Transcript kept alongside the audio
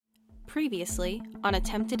Previously on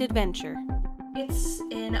Attempted Adventure. It's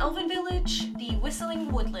an elven village, the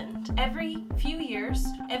Whistling Woodland. Every few years,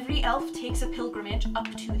 every elf takes a pilgrimage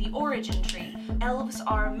up to the origin tree. Elves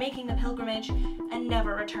are making the pilgrimage and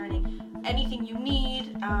never returning. Anything you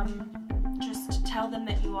need, just tell them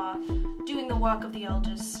that you are doing the work of the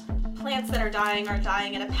elders. Plants that are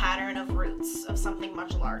dying in a pattern of roots of something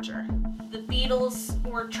much larger. The beetles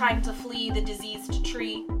were trying to flee the diseased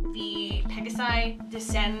tree. The Pegasi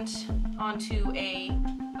descend onto a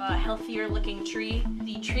healthier looking tree.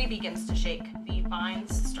 The tree begins to shake. The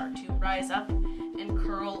vines start to rise up and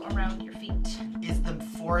curl around your feet. Is the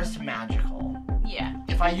forest magical? Yeah.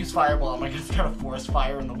 If I use fireball, am I gonna start a forest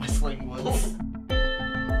fire in the Whistling Woods?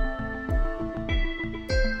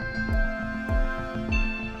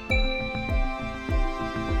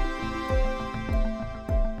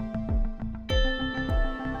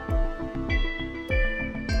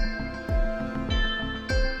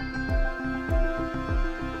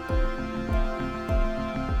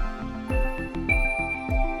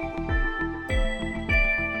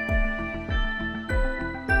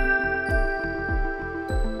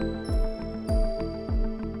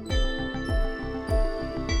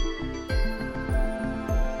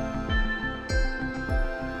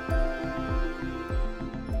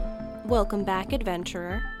 Welcome back,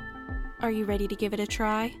 adventurer. Are you ready to give it a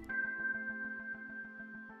try?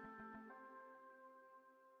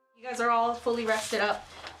 You guys are all fully rested up.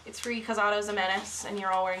 It's free Cazato's a menace, and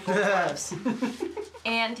you're all wearing gold gloves.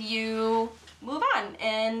 And you move on,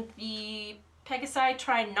 and the Pegasi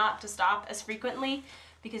try not to stop as frequently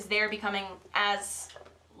because they're becoming as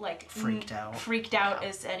freaked out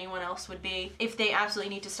as anyone else would be. If they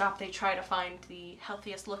absolutely need to stop, they try to find the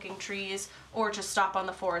healthiest looking trees or just stop on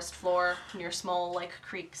the forest floor near small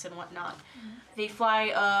creeks and whatnot. Mm-hmm. They fly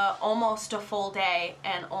almost a full day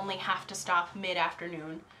and only have to stop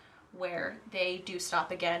mid-afternoon, where they do stop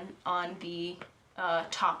again on the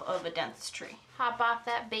top of a dense tree. Hop off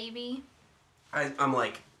that baby. I'm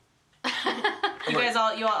like...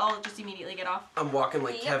 You all just immediately get off? I'm walking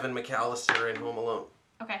like Kevin McAllister in Home Alone.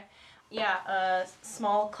 Okay. Yeah, a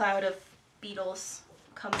small cloud of beetles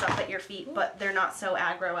comes up at your feet, but they're not so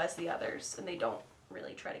aggro as the others, and they don't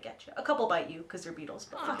really try to get you. A couple bite you because they're beetles,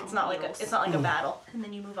 but it's not like a battle. And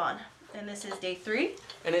then you move on. And this is day 3.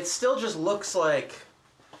 And it still just looks like...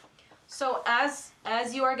 So as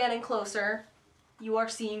you are getting closer, you are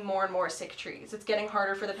seeing more and more sick trees. It's getting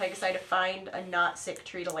harder for the Pegasi to find a not sick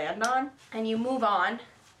tree to land on. And you move on,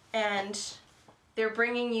 and they're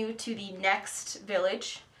bringing you to the next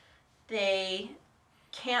village. They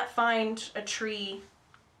can't find a tree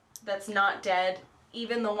that's not dead,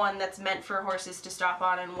 even the one that's meant for horses to stop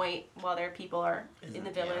on and wait while their people are in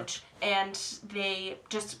the village. Yeah. And they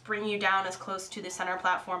just bring you down as close to the center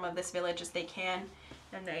platform of this village as they can,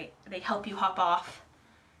 and they help you hop off.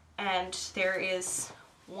 And there is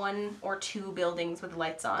 1 or 2 buildings with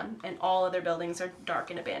lights on, and all other buildings are dark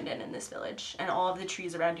and abandoned in this village, and all of the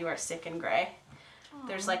trees around you are sick and gray.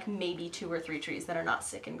 There's maybe 2 or 3 trees that are not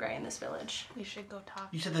sick and gray in this village. We should go talk.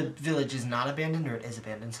 You said the village is not abandoned, or it is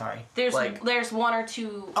abandoned? Sorry. There's 1 or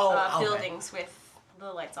 2 buildings with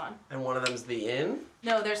the lights on. And one of them's the inn?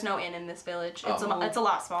 No, there's no inn in this village. It's a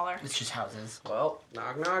lot smaller. It's just houses. Well,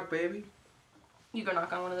 knock knock, baby. You go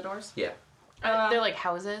knock on one of the doors? Yeah. They're like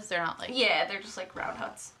houses. They're not like... Yeah, they're just like round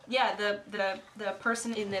huts. Yeah, the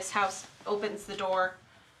person in this house opens the door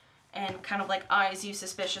and kind of eyes you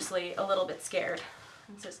suspiciously, a little bit scared.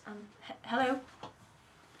 And says, hello?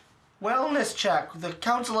 Wellness check. The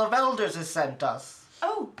Council of Elders has sent us.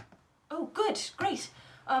 Oh, good, great.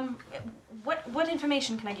 What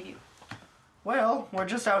information can I give you? Well, we're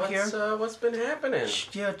just out here. What's been happening?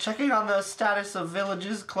 Yeah, checking on the status of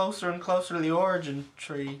villages closer and closer to the origin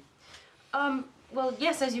tree. Well,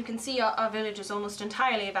 yes, as you can see, our village is almost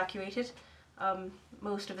entirely evacuated.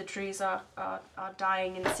 Most of the trees are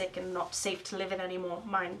dying and sick and not safe to live in anymore.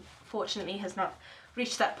 Mine, fortunately, has not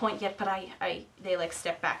reached that point yet, but they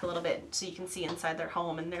step back a little bit so you can see inside their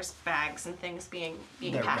home, and there's bags and things being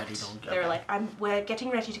They're packed. ready to go. They're we're getting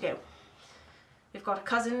ready to go. We've got a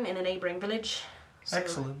cousin in a neighboring village. So,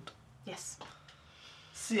 excellent. Yes.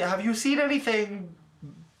 See, have you seen anything,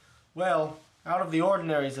 out of the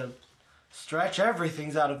ordinary? Is a stretch.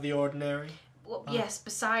 Everything's out of the ordinary. Well, yes,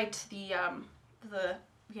 besides the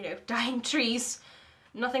dying trees,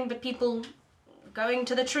 nothing but people going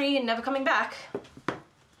to the tree and never coming back.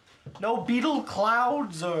 No beetle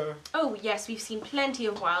clouds or... Oh, yes, we've seen plenty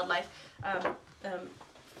of wildlife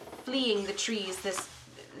fleeing the trees. There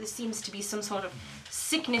seems to be some sort of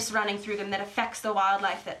sickness running through them that affects the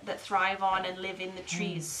wildlife that thrive on and live in the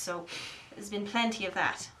trees. So there's been plenty of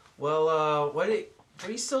that. Well, What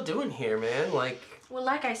are you still doing here, man? Like, Well,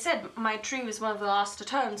 like I said, my tree was one of the last to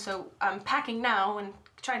turn, so I'm packing now and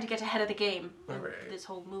trying to get ahead of the game in Alright. this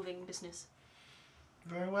whole moving business.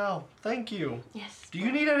 Very well. Thank you. Yes. Do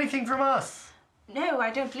you need anything from us? No, I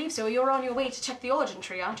don't believe so. You're on your way to check the origin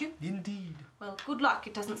tree, aren't you? Indeed. Well, good luck.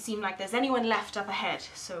 It doesn't seem like there's anyone left up ahead,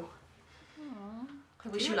 so I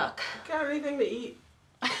wish you luck. got anything to eat?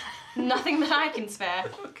 Nothing that I can spare.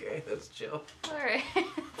 Okay, that's chill. Alright.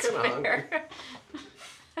 Kinda hungry.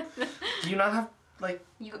 Do you not have, like...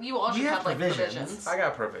 You all We should have have like provisions. provisions. I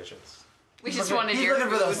got provisions. We He's just looking- wanted he's your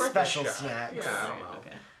looking for those food. special Yeah. snacks. Yeah, I don't know.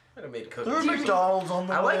 Okay. I'd have made There are cookies. McDonald's on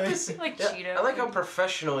the I way. like this. Like yeah, Cheetos. I like how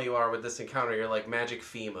professional you are with this encounter. You're like Magic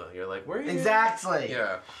FEMA. You're like, where are you? Exactly.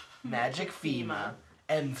 Yeah. Magic FEMA.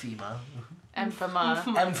 Emphema. Emphema.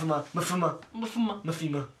 Emphema. Mafuma. Mufuma.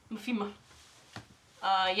 Mafima. Mufima.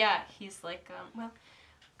 Yeah, he's like,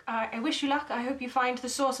 I wish you luck. I hope you find the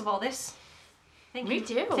source of all this. Thank Me you.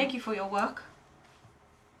 too. Thank you for your work.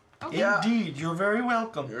 Yeah. Indeed, you're very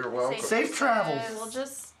welcome. You're welcome. Safe travels. We'll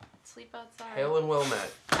just sleep outside. Hail and well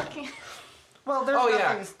met. Well, there's Oh,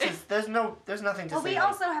 yeah. nothing. There's nothing to Well, say. we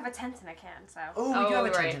also have a tent in a can, so. Oh, we do have a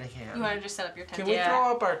tent right. in a can. You want to just set up your tent? Can we Yeah.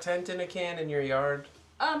 throw up our tent in a can in your yard?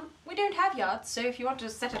 We don't have yards, so if you want to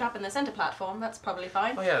set it up in the center platform, that's probably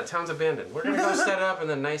fine. Oh yeah, the town's abandoned. We're gonna go set it up in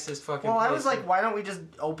the nicest fucking Well, place. I was like, why don't we just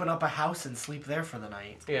open up a house and sleep there for the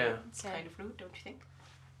night? Yeah. It's kind of rude, don't you think?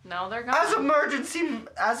 No, they're gone.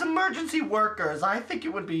 As emergency workers, I think it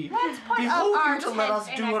would be Let's put up behoove our you to let tent us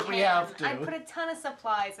in do a what we can. have to. I put a ton of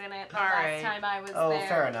supplies in it the Alright. last time I was Oh, there.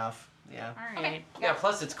 fair enough. Yeah. Alright. Yeah.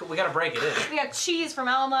 Plus, it's cool. We gotta break it in. We got cheese from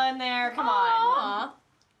Alma in there. Come on. Aw.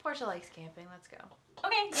 Portia likes camping. Let's go.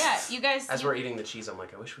 Okay, yeah, you guys. As we're eating the cheese, I'm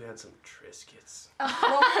like, I wish we had some Triscuits.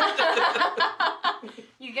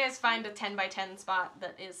 You guys find a 10 by 10 spot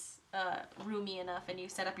that is roomy enough, and you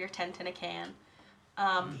set up your tent in a can.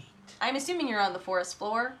 I'm assuming you're on the forest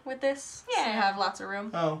floor with this. So you Yeah. have lots of room.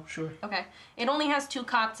 Oh, sure. Okay. It only has 2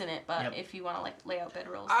 cots in it, but Yep. if you want to like lay out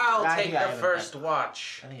bedrolls. I'll I take think I the have a first bed.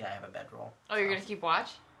 watch. I think I have a bedroll. Oh, you're gonna keep watch?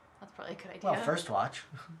 That's probably a good idea. Well, first watch.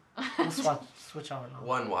 We'll switch on and off.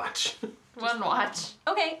 One watch. One watch.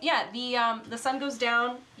 Okay, yeah, the sun goes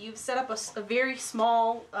down. You've set up a very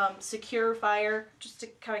small, secure fire just to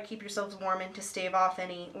kind of keep yourselves warm and to stave off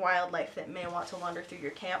any wildlife that may want to wander through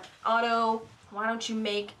your camp. Otto, why don't you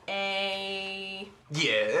make a...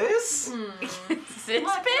 Yes. It's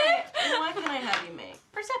What big. what can I have you make?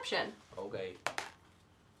 Perception. Okay.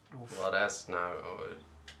 Well, that's not. Oh,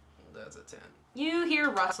 that's a 10. You hear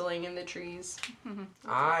rustling in the trees.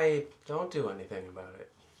 I don't do anything about it.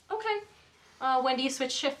 Okay. When do you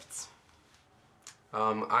switch shifts?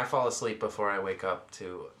 I fall asleep before I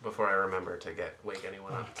remember to wake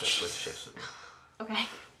anyone up to switch shifts with me. Okay.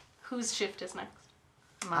 Whose shift is next?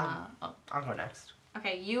 I'll go next.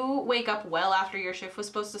 Okay, you wake up well after your shift was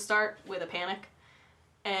supposed to start with a panic,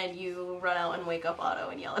 and you run out and wake up Otto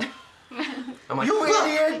and yell at him. I'm like, You "Look!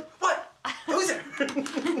 idiot! What? Who's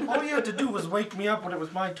there?" All you had to do was wake me up when it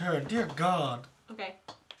was my turn. Dear God. Okay.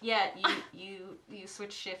 Yeah, you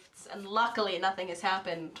switch shifts, and luckily nothing has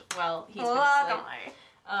happened while he's been asleep. Luckily.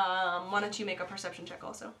 Why don't you make a perception check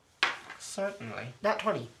also? Certainly. Not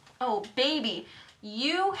 20. Oh, baby.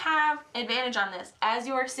 You have advantage on this. As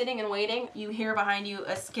you are sitting and waiting, you hear behind you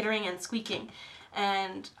a skittering and squeaking.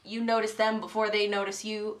 And you notice them before they notice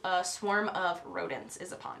you. A swarm of rodents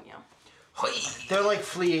is upon you. They're like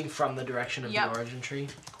fleeing from the direction of Yep. the origin tree.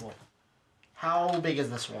 Cool. How big is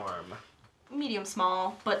the swarm? Medium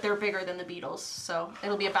small, but they're bigger than the beetles, so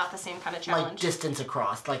it'll be about the same kind of Like challenge. distance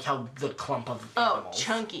across, like how the clump of Oh, animals.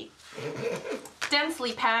 chunky.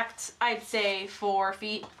 Densely packed, I'd say 4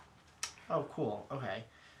 feet. Oh, cool. Okay.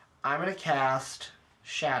 I'm gonna cast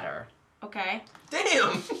Shatter. Okay.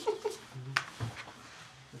 Damn.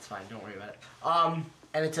 It's fine, don't worry about it.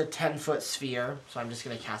 And it's a 10-foot sphere, so I'm just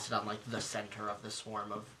gonna cast it on like the center of the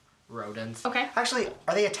swarm of rodents. Okay. Actually,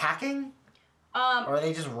 are they attacking? Or are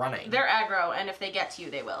they just running? They're aggro, and if they get to you,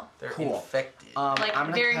 they will. They're Cool. infected. Like, I'm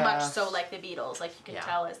gonna very much cast- so like the beetles, like you can Yeah,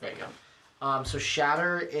 tell as they there you come. So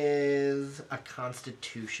Shatter is a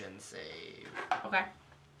Constitution save. Okay.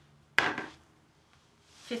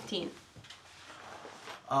 15.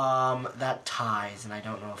 That ties, and I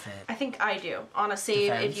don't know if it. I think I do. On a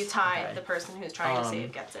save, if Defense? you tie, Okay. the person who's trying to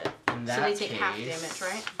save gets it. In So that they take half case, damage,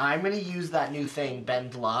 right? I'm gonna use that new thing,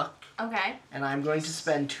 Bend Luck, Okay. and I'm going to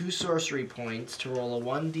spend 2 sorcery points to roll a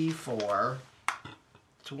 1d4.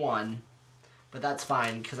 It's 1, but that's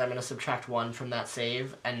fine because I'm gonna subtract 1 from that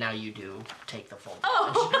save, and now you do take the full damage.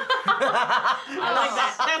 Oh! I like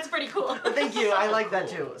that. That's pretty cool. Thank you. I like that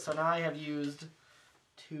too. So now I have used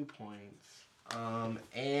 2 points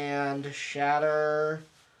And Shatter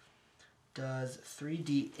does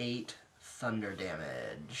 3d8 thunder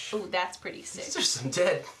damage. Ooh, that's pretty sick. These are some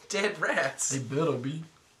dead rats. better be.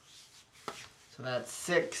 So that's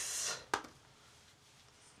 6,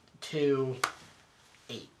 2,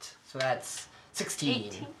 8. So that's 16.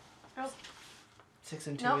 18. Oh, 6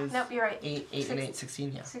 and 2 nope, is nope, you're right. 8, 8 and 8,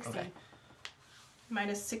 16, yeah. 16. Okay.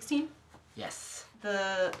 Minus 16. Yes.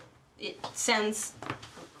 It sends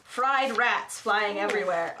fried rats flying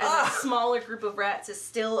everywhere, and a smaller group of rats is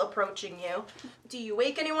still approaching you. Do you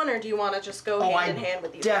wake anyone, or do you want to just go hand in hand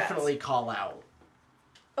with these definitely rats? call out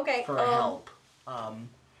Okay. for help.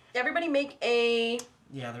 Everybody make a.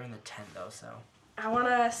 Yeah, they're in the tent though, so. I want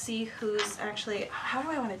to see who's actually. How do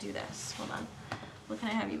I want to do this? Hold on. What can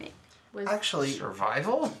I have you make? Actually,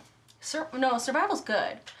 Survival? No, survival's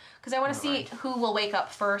good. Because I want to Never see who will wake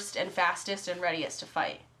up first and fastest and readiest to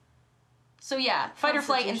fight. So yeah, fight or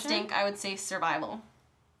flight Constitution? instinct, I would say survival.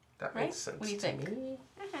 That Right? makes sense. What do you to think? me.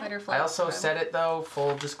 Fight or flight. I also survival. said it though,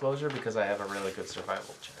 full disclosure, because I have a really good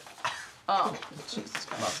survival check. Oh, Jesus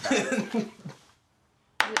Christ. love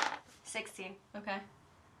that. 16. Okay.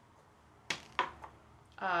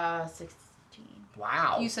 16.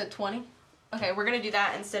 Wow. You said 20? Okay, we're gonna do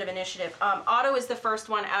that instead of initiative. Otto is the first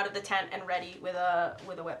one out of the tent and ready with a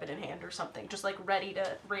weapon in hand or something, just like ready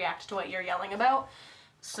to react to what you're yelling about.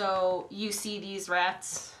 So you see these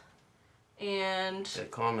rats, and They're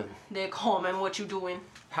common. they're coming. What you doing?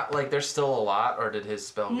 Like, there's still a lot, or did his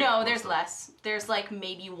spell? No, get there's most of less. There's like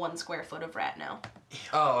maybe 1 square foot of rat now. it?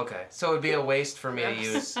 Oh, okay. So it would be a waste for me to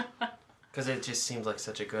use, because it just seems like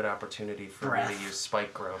such a good opportunity for me Breath. to use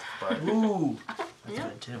spike growth. But Ooh. That's Yeah.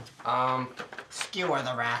 good too. um, Skewer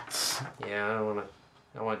the rats. yeah, I don't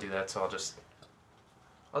want to do that. So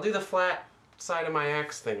I'll do the flat side of my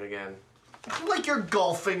axe thing again. Like you're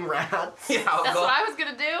golfing rats. Yeah, I'll That's go. what I was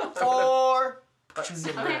gonna do. Or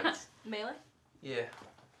Okay. Melee Yeah.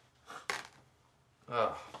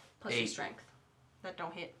 Oh, plus your 8. strength. That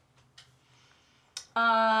don't hit.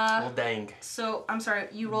 Well, dang. So I'm sorry.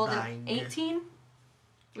 You rolled an Nine. 18.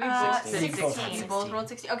 We have 16. 16. You both rolled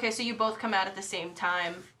 16. Okay, so you both come out at the same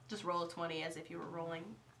time. Just roll a 20 as if you were rolling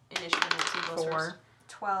initiative. And see who goes 4. first.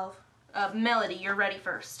 12. Melody, you're ready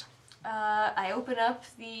first. I open up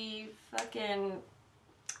the fucking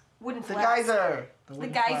wooden the flask. geyser. The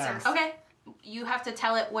geyser. Okay. You have to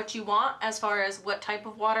tell it what you want as far as what type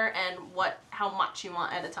of water and how much you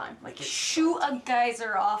want at a time. Like, shoot a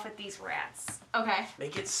geyser off at these rats. Okay.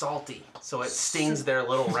 Make it salty so it stings their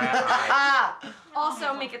little rat eye. Ah!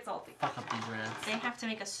 Also, make it salty. Fuck up these rats. They have to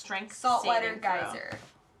make a strength Saltwater saving throw. geyser.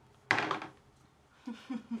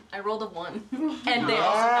 I rolled a 1, and they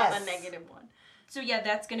also have a Yes. -1. So yeah,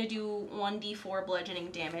 that's gonna do 1d4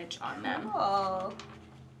 bludgeoning damage on them. Oh.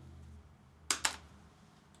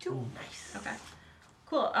 Ooh, nice. Okay.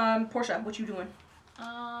 Cool. Portia, what you doing?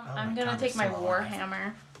 I'm my gonna God, take my they're so alive.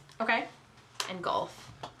 warhammer Okay. and golf.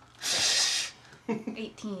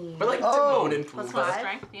 18. We're like Oh, Timon and plus Pumbaa. five.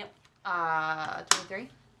 Strength. Yep. 23.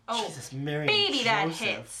 Oh, Jesus, Mary. baby, that Joseph.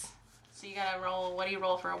 hits. So you gotta roll. What do you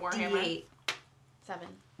roll for a warhammer? D8. 7.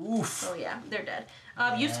 Oof. Oh yeah, they're dead.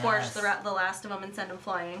 You scorch Yes. the last of them and send them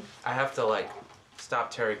flying. I have to like stop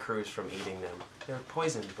Terry Crews from eating them. They're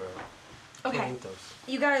poisoned, bro. Okay. Can't eat those.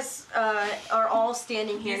 You guys are all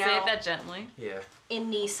standing You here say now that gently. Yeah. in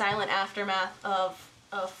the silent aftermath of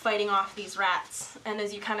fighting off these rats. And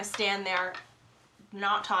as you kind of stand there,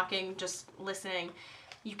 not talking, just listening,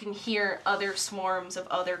 you can hear other swarms of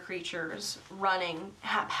other creatures running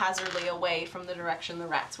haphazardly away from the direction the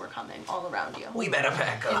rats were coming, all around you. We better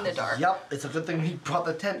back up. In the dark. Yep, it's a good thing we brought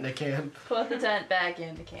the tent in a can. Put the tent back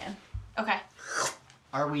in the can. Okay.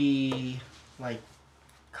 Are we, like,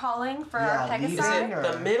 Calling for Yeah, our leading Is Pegasi? it or-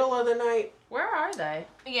 the middle of the night? Where are they?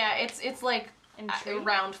 Yeah, it's like In the tree?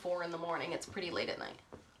 around 4 in the morning. It's pretty late at night.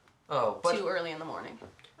 Oh, but Too early in the morning.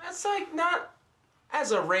 that's like not.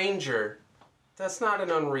 As a ranger, that's not an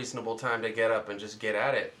unreasonable time to get up and just get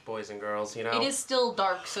at it, boys and girls. You know. It is still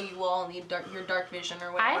dark, so you all need your dark vision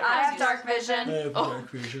or whatever. I have you- dark vision. Oh.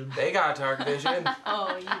 They got dark vision.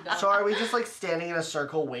 Oh, you don't. So are we just, like, standing in a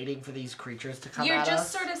circle waiting for these creatures to come You're at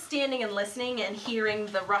just us? sort of standing and listening and hearing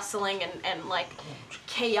the rustling and like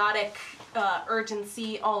chaotic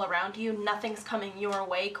urgency all around you. Nothing's coming your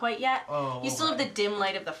way quite yet. Oh, You still have the okay. dim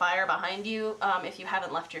light of the fire behind you if you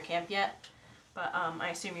haven't left your camp yet. But I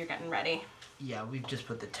assume you're getting ready. Yeah, we've just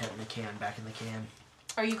put the tent in the can, back in the can.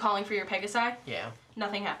 Are you calling for your Pegasi? Yeah.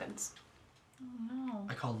 Nothing happens. No.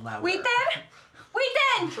 I called louder. We did! We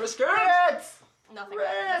did! Rats! Nothing happens.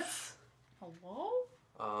 Rats! Hello?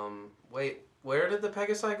 Wait. Where did the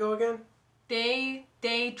Pegasi go again? They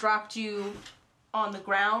dropped you on the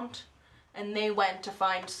ground and they went to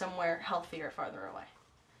find somewhere healthier farther away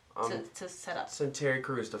to set up. Send Terry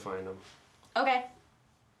Crews to find them. Okay.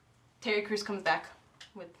 Terry Crews comes back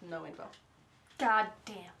with no info. God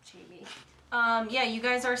damn, Jamie. Yeah, you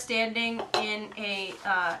guys are standing in a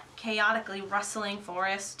chaotically rustling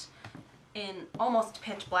forest in almost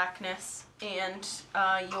pitch blackness, and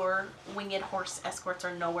your winged horse escorts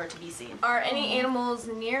are nowhere to be seen. Are any animals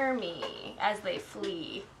near me as they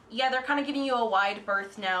flee? Yeah, they're kind of giving you a wide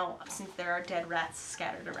berth now since there are dead rats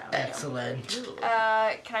scattered around Excellent.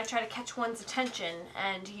 Can I try to catch one's attention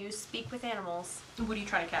and use speak with animals? you. What are you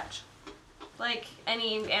trying to catch? Like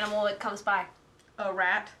any animal that comes by. A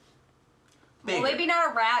rat? Bigger. Well, maybe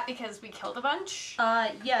not a rat because we killed a bunch.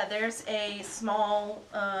 Yeah, there's a small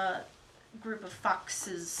group of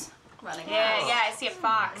foxes running Yeah, around. I see a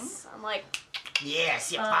fox. I'm like,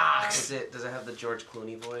 Yes, you fox. Does it have the George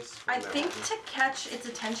Clooney voice? I think to catch its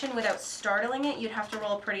attention without startling it, you'd have to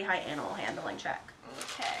roll a pretty high animal handling check.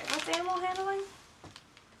 okay, what's animal handling?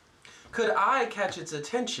 Could I catch its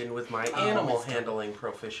attention with my animal handling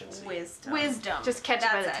proficiency? Wisdom. Wisdom. Just catch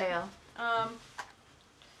it by the That's it. tail.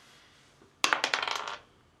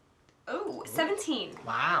 Oh, 17.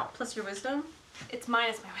 Wow. Plus your wisdom? It's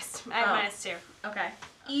minus my wisdom. I have Oh. -2. Okay.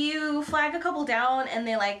 You flag a couple down and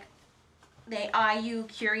they eye you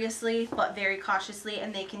curiously but very cautiously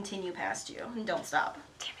and they continue past you and don't stop.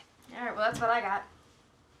 Alright, well, that's what I got.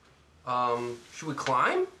 Should we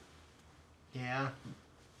climb? Yeah.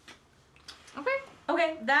 Okay.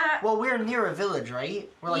 Okay, that Well, we're near a village, right?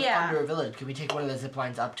 We're like Yeah. under a village. Could we take one of the zip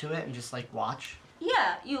lines up to it and just like watch?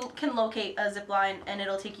 yeah, you can locate a zip line and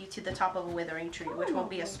it'll take you to the top of a withering tree, which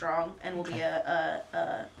won't be as strong and will be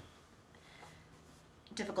a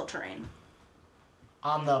difficult terrain.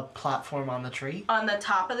 On the platform on the tree? On the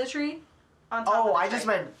top of the tree? On top of Oh, the I tree. just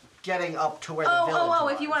meant getting up to where the village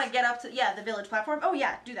was. If you want to get up to, the village platform. Oh,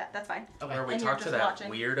 yeah, do that. That's fine. Okay. Or we And you're talk to just that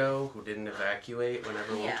watching. weirdo who didn't evacuate when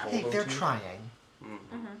everyone Yeah. told Hey, them they're to? trying. Mm.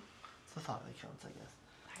 It's the thought that counts, I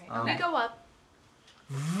guess. Alright, we go up.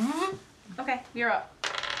 Okay, you're up.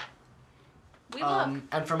 We look.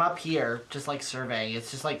 And from up here, just like surveying, it's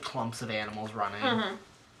just like clumps of animals running.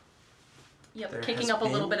 Yep, There kicking has up a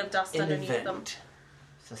little been bit of dust an underneath them. event.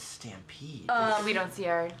 It's a stampede. We don't see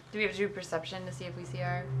our. Do we have to do perception to see if we see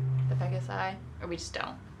the Pegasi, or we just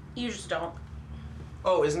don't? You just don't.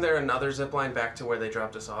 Oh, isn't there another zip line back to where they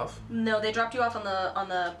dropped us off? No, they dropped you off on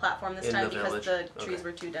the platform this In time the because village? the trees Okay.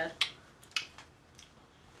 were too dead.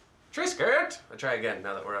 Tree skirt! I try again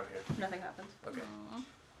now that we're up here. Nothing happened. Okay.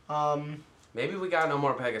 Maybe we got no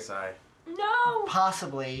more Pegasi. No!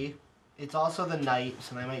 Possibly. It's also the night,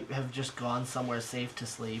 so they might have just gone somewhere safe to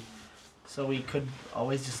sleep. So we could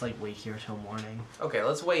always just like wait here till morning, Okay,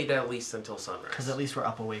 let's wait at least until sunrise. because at least we're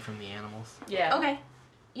up away from the animals. Yeah. Okay.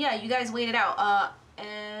 Yeah, you guys waited out.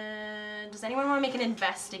 And does anyone want to make an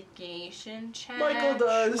investigation check? Michael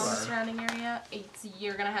does. On the surrounding area.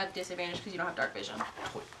 You're gonna have disadvantage because you don't have dark vision.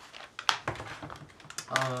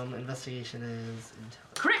 Investigation is intelligence.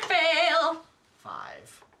 Crit fail.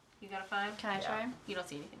 5. You got a 5. Can I try? You don't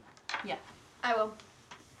see anything. Yeah. I will.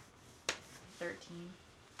 13.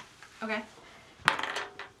 Okay.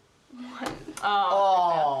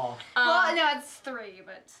 Oh. Well, no, it's 3,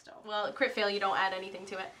 but still. Well, crit fail. You don't add anything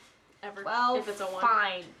to it. Ever. Well, if it's a 1.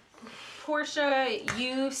 fine. Portia,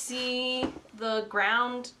 you see the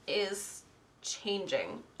ground is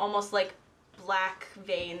changing. Almost like black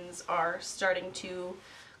veins are starting to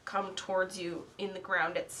come towards you in the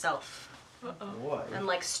ground itself. Boy. And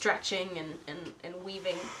like stretching and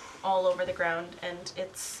weaving all over the ground, and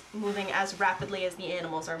it's moving as rapidly as the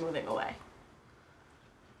animals are moving away.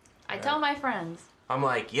 I tell my friends. I'm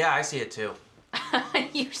like, yeah, I see it too.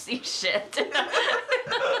 You see shit.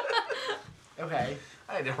 Okay.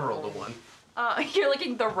 I never rolled a 1. You're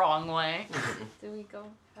looking the wrong way. Do we go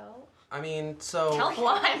help? I mean, so... Help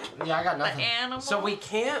what? Yeah, I got The nothing. animal? So we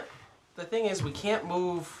can't... The thing is, we can't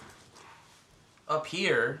move up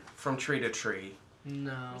here from tree to tree.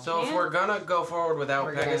 No. So if Yeah. we're gonna go forward without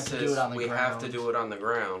We're gonna have to Pegasus, do it on the we have to ground. do it on the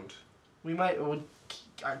ground. We might.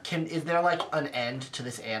 Is there like an end to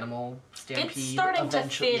this animal stampede? It's starting to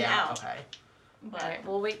eventually? thin Yeah, out. Okay. But Alright,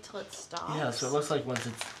 we'll wait till it stops. Yeah, so it looks like once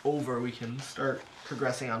it's over, we can start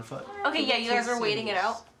progressing on foot. okay, yeah, you guys are waiting it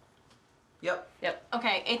out. Yep.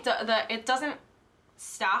 Okay, it doesn't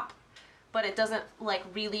stop, but it doesn't like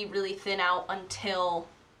really thin out until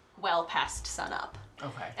well past sunup.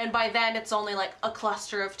 Okay. And by then, it's only like a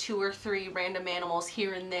cluster of 2 or 3 random animals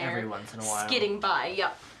here and there, Every once in a while. skidding by.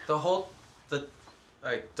 Yep.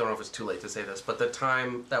 I don't know if it's too late to say this, but the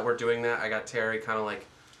time that we're doing that, I got Terry kind of like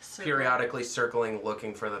periodically circling,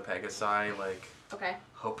 looking for the Pegasi, like Okay.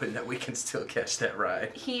 Hoping that we can still catch that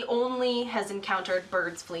ride. He only has encountered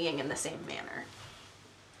birds fleeing in the same manner.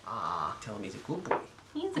 Ah. Tell him he's a good boy.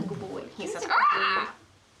 He's a good boy. He says,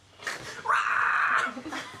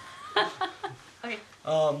 okay.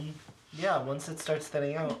 Yeah, once it starts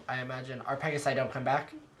thinning out, I imagine our Pegasi don't come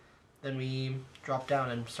back. Then we drop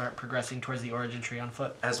down and start progressing towards the origin tree on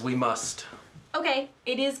foot. As we must. Okay,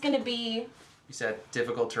 it is going to be... You said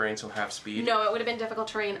difficult terrain, so half speed? No, it would have been difficult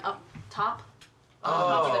terrain up top. On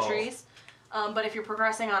top of the trees. But if you're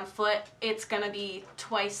progressing on foot, it's going to be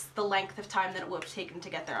twice the length of time that it would have taken to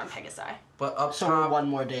get there on Pegasi. But up So top... we're one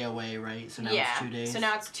more day away, right? So now it's 2 days. So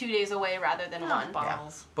now it's 2 days away rather than one.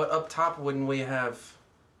 Balls. But up top, wouldn't we have...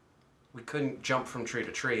 We couldn't jump from tree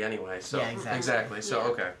to tree anyway, so... Yeah, exactly. Exactly, so Yeah.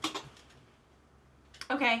 okay.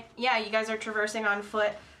 Okay, yeah, you guys are traversing on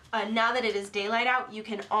foot. Now that it is daylight out, you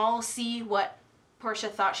can all see what Portia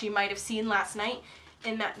thought she might have seen last night,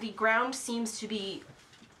 in that the ground seems to be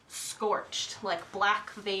scorched, like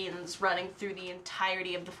black veins running through the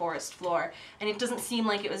entirety of the forest floor. And it doesn't seem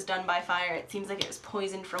like it was done by fire. It seems like it was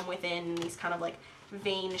poisoned from within, these kind of like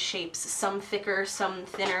vein shapes, some thicker, some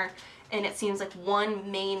thinner. And it seems like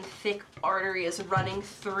one main thick artery is running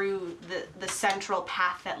through the central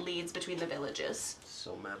path that leads between the villages.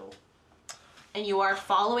 So metal. And you are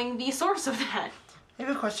following the source of that. I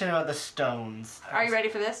have a question about the stones. Are you ready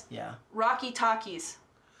for this? Yeah. Rocky Talkies.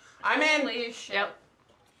 I'm in! Holy shit. Yep.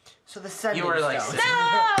 So the sending You were like... stones.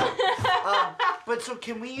 But so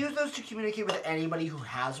can we use those to communicate with anybody who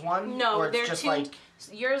has one? No, or it's they're just tuned. like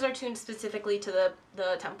Yours are tuned specifically to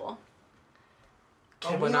the temple.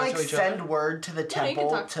 can but we not like to each send other? word to the Yeah, you can temple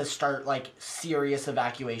talk. to start like serious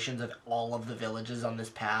evacuations of all of the villages on this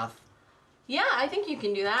path? Yeah, I think you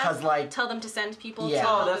can do that. 'Cause, like- tell them to send people. Yeah. To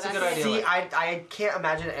Oh, that's a good idea. See, I can't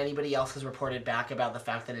imagine anybody else has reported back about the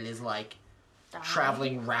fact that it is like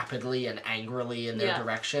traveling rapidly and angrily in their Yeah.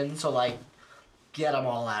 direction. So like, get them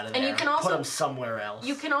all out of there. And you can also- put them somewhere else.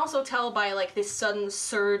 You can also tell by like this sudden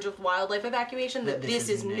surge of wildlife evacuation that this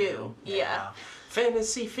is new. Yeah.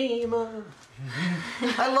 Fantasy FEMA.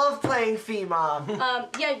 I love playing FEMA.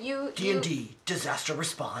 Yeah. You. D&D disaster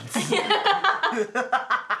response.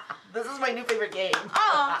 This is my new favorite game.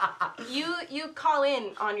 You call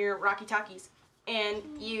in on your Rocky Talkies, and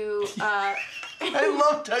you I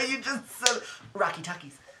loved how you just said Rocky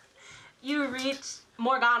Talkies. you reach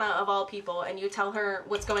Morgana of all people, and you tell her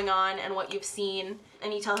what's going on and what you've seen,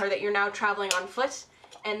 and you tell her that you're now traveling on foot,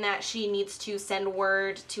 and that she needs to send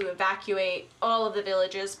word to evacuate all of the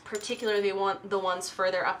villages, particularly the ones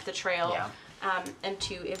further up the trail, Yeah. and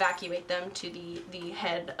to evacuate them to the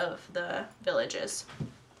head of the villages,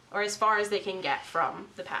 or as far as they can get from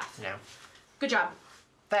the path. Yeah. Good job.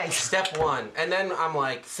 Thanks. Step one. And then I'm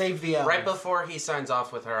like... Save the elves. Right before he signs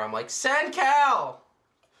off with her, I'm like, send Cal!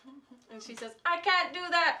 And she says, I can't do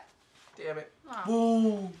that. Damn it.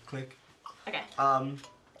 Boo. Click. Okay.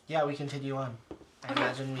 Yeah, we continue on. I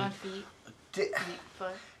imagine we... On feet,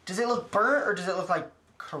 foot. Does it look burnt or does it look like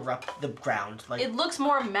corrupt the ground? Like It looks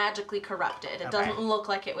more magically corrupted. It Okay. doesn't look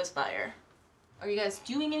like it was fire. Are you guys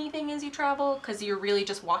doing anything as you travel? Because you're really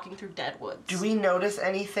just walking through dead woods. do we notice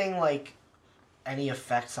anything like any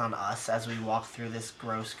effects on us as we walk through this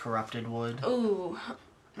gross corrupted wood? Ooh.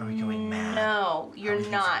 Are we going mad? No, you're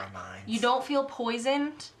losing not. our minds? You don't feel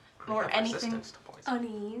poisoned We or have anything. resistance to poison.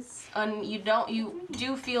 Unease. You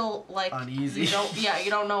do feel like Uneasy. you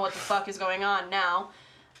don't know what the fuck is going on now.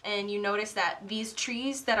 And you notice that these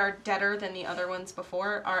trees that are deader than the other ones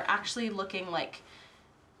before are actually looking like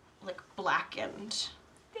blackened.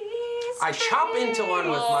 I chop into one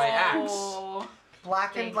with my axe. Oh.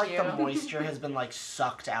 Blackened, Thank like the you. moisture has been like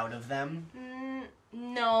sucked out of them.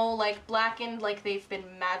 No, like blackened, like they've been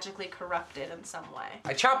magically corrupted in some way.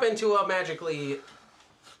 I chop into a magically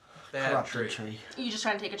bad Corrupted tree. tree. You just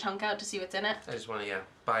trying to take a chunk out to see what's in it? I just want to,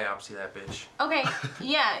 biopsy that bitch. Okay,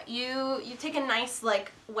 yeah, you take a nice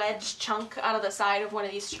like wedge chunk out of the side of one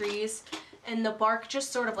of these trees, and the bark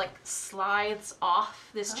just sort of like slides off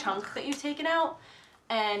this chunk that you've taken out.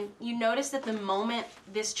 And you notice that the moment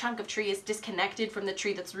this chunk of tree is disconnected from the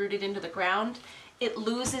tree that's rooted into the ground, it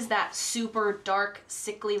loses that super dark,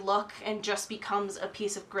 sickly look and just becomes a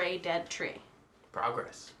piece of gray dead tree.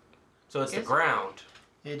 Progress. So it's the Is it? ground.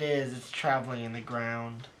 It is. It's traveling in the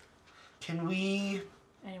ground. Can we...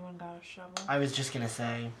 Anyone got a shovel? I was just gonna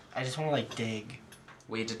say, I just want to like dig.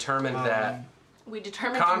 We determined that, We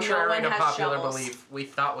determined no contrary one to has popular shovels. belief, we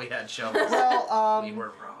thought we had shovels. Well, We were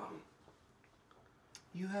wrong.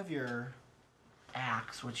 you have your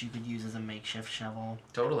axe, which you could use as a makeshift shovel.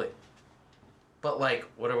 Totally. But like,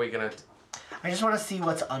 what are we gonna... I just want to see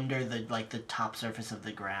what's under the top surface of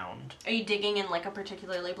the ground. Are you digging in like a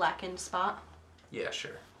particularly blackened spot? Yeah,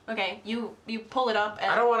 sure. Okay, you pull it up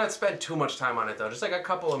and I don't want to spend too much time on it though. Just like a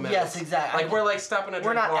couple of minutes. Yes, exactly. Like we're like stopping to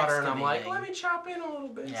We're drink not water, and I'm like, excavating. let me chop in a little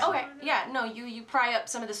bit. Yeah. Okay, yeah, no, you pry up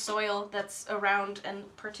some of the soil that's around and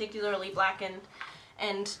particularly blackened,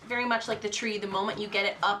 and very much like the tree, the moment you get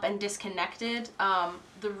it up and disconnected,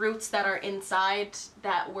 the roots that are inside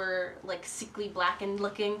that were like sickly blackened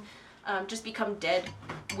looking, just become dead,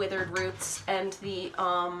 withered roots, and the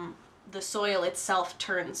soil itself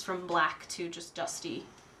turns from black to just dusty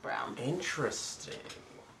brown. Interesting.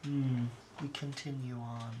 We continue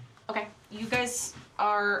on. Okay, you guys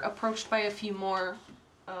are approached by a few more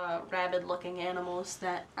rabid-looking animals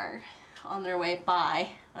that are on their way by,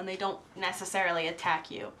 and they don't necessarily attack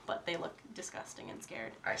you, but they look disgusting and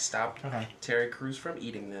scared. I stopped Okay. Terry Crews from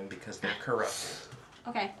eating them because they're corrupted.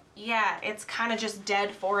 Okay, yeah, it's kind of just dead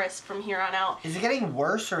forest from here on out. Is it getting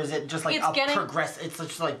worse, or is it just like It's up getting- progress? It's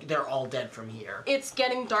just like they're all dead from here. It's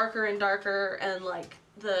getting darker and darker, and like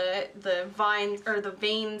the vines or the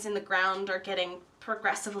veins in the ground are getting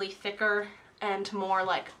progressively thicker and more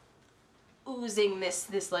like oozing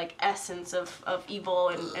this like essence of evil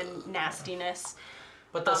and nastiness.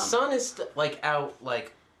 But the sun is like out,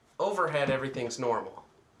 like overhead, everything's normal.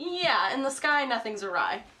 Yeah, in the sky nothing's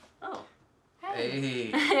awry. Oh.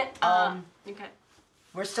 Hey. Okay.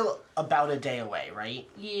 We're still about a day away, right?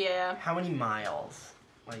 Yeah. How many miles?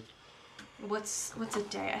 Like, What's a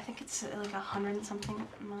day? I think it's like 100 and something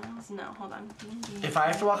miles. No, hold on. if I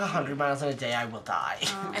have to walk 100 miles in a day, I will die.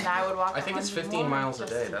 And I would walk. I think it's 100 15 more miles a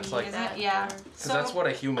just day. to That's be like- Is that it? Yeah. far. Because that's what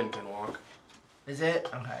a human can walk. Is it?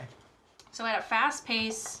 Okay. So at a fast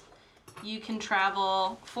pace, you can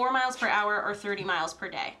travel 4 miles per hour or 30 miles per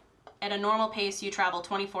day. At a normal pace, you travel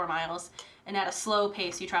 24 miles, and at a slow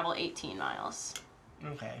pace, you travel 18 miles.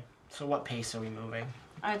 Okay. So what pace are we moving?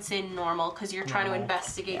 I'd say normal because you're trying to Normal,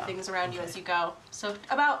 investigate yeah, things around you okay. as you go. So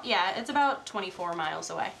it's about 24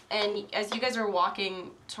 miles away. And as you guys are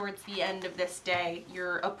walking towards the end of this day,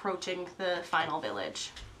 you're approaching the final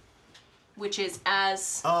village, which is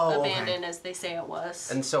as Oh, okay. abandoned as they say it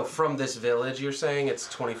was. And so from this village, you're saying it's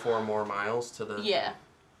 24 more miles to the... Yeah,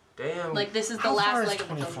 Damn. like this is the How last far is leg of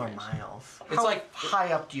the 24 pilgrimage. miles? It's How like-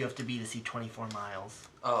 high up do you have to be to see 24 miles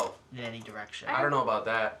Oh, in any direction? I don't know about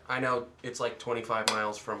that. I know it's like 25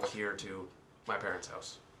 miles from here to my parents'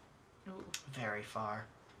 house. Very far.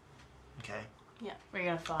 Okay. We're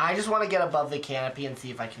gonna fall. I just want to get above the canopy and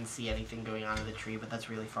see if I can see anything going on in the tree, but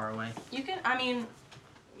that's really far away.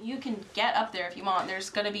 You can get up there if you want. There's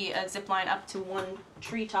gonna be a zip line up to one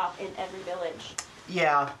treetop in every village.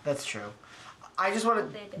 Yeah, that's true. I just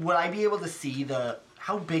want to. Would I be able to see the?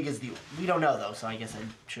 How big is the? We don't know though, so I guess I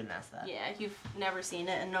shouldn't ask that. Yeah, you've never seen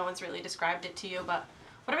it and no one's really described it to you, but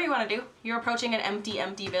whatever you want to do. You're approaching an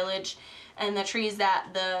empty village, and the trees that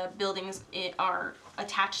the buildings are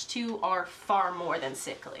attached to are far more than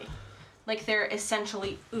sickly. Like they're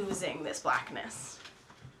essentially oozing this blackness.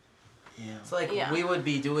 Yeah. It's like Yeah. we would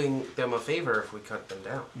be doing them a favor if we cut them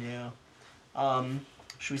down. Yeah.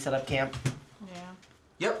 Should we set up camp? Yeah.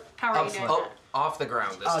 Yep. How are you Up doing Oh, that? off the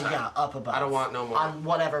ground this Oh time. yeah, up above. I don't want no more. On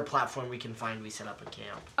whatever platform we can find, we set up a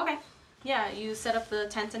camp. Okay. Yeah, you set up the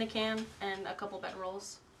tent in a can and a couple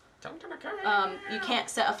bedrolls. You can't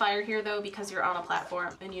set a fire here though because you're on a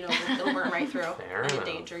platform and you know they'll burn right through Fair and enough.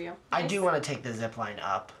 endanger you. I do want to take the zip line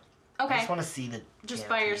up. I Okay. just want to see the. Just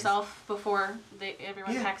by canopies. yourself before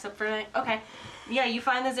everyone Yeah. packs up for the night? Okay. Yeah, you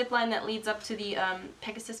find the zip line that leads up to the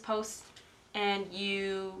Pegasus post and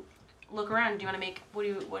you look around. Do you want to make,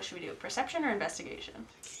 what should we do? Perception or investigation?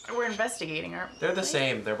 We're investigating, aren't we? They're the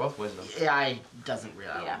same. They're both wisdom. Yeah, I doesn't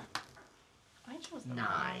really. Yeah. I chose the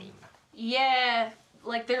 9. Yeah,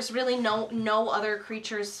 like there's really no other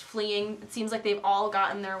creatures fleeing. It seems like they've all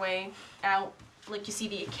gotten their way out. Like you see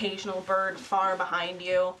the occasional bird far behind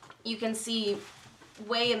you. You can see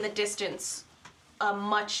way in the distance a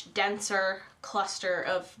much denser cluster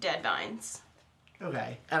of dead vines.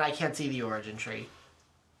 Okay. And I can't see the origin tree.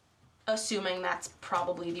 Assuming that's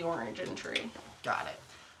probably the origin tree. Got it.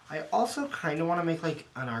 I also kind of want to make like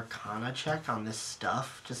an Arcana check on this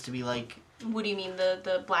stuff, just to be like, What do you mean,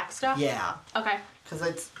 the black stuff? yeah, Okay. because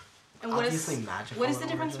it's And what obviously is magical. what is the in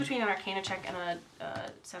difference origin. between an Arcana check and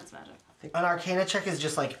a sense magic? An Arcana check is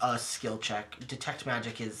just like a skill check. Detect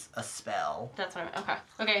magic is a spell. That's what I meant. Okay.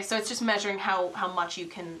 Okay, so it's just measuring how much you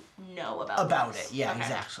can know about It, this. yeah, Okay.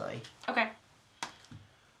 exactly. Okay.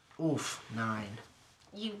 Oof, 9.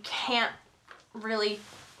 You can't really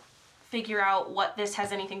figure out what this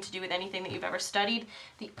has anything to do with anything that you've ever studied.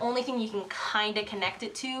 The only thing you can kind of connect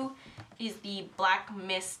it to is the black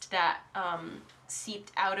mist that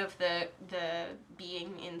seeped out of the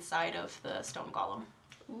being inside of the stone golem.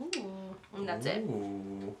 Ooh. And that's it.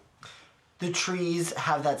 Ooh. The trees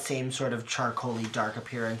have that same sort of charcoaly dark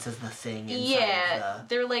appearance as the thing inside Yeah, of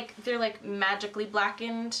they're like magically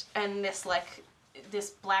blackened, and this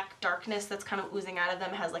black darkness that's kind of oozing out of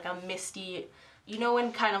them has like a misty, you know,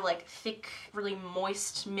 when kind of like thick, really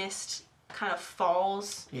moist mist kind of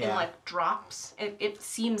falls in Yeah. like drops. It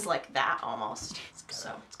seems like that almost. It's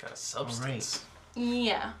got a substance.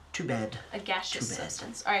 Yeah, Too bad. a gaseous Too bad.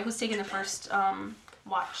 substance. All right, who's taking the first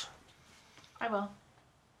watch? I will.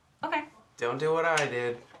 Okay. Don't do what I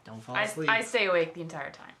did. Don't fall I asleep. stay awake the entire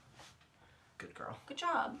time. Good girl. Good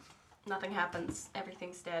job. Nothing happens.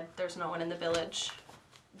 Everything's dead. There's no one in the village.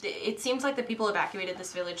 It seems like the people evacuated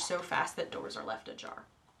this village so fast that doors are left ajar.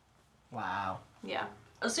 Wow. Yeah.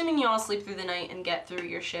 Assuming you all sleep through the night and get through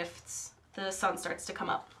your shifts, the sun starts to come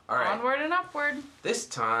up. All right. Onward and upward. This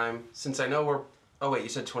time, since I know we're... Oh, wait, you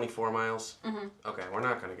said 24 miles? Mm-hmm. Okay, we're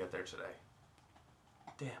not going to get there today.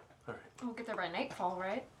 Damn. All right. We'll get there by nightfall,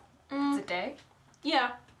 right? Mm, It's a day.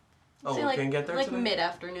 yeah. Oh, Say we like, can get there like today?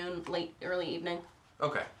 mid-afternoon, late, early evening.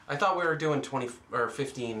 Okay. I thought we were doing 20 or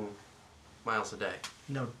 15 miles a day.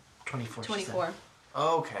 No, 24. she said. 24.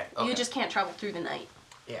 Okay. You just can't travel through the night.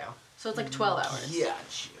 Yeah. So it's like 12 hours.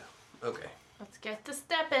 Gotcha. Okay. Let's get to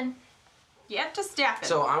stepping. You have to staff it.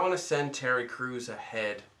 So I want to send Terry Crews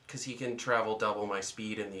ahead because he can travel double my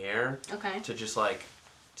speed in the air Okay. to just like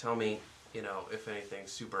tell me, you know, if anything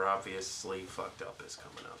super obviously fucked up is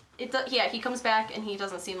coming up. Yeah, he comes back and he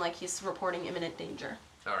doesn't seem like he's reporting imminent danger.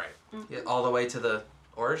 All right. Mm-hmm. Yeah, all the way to the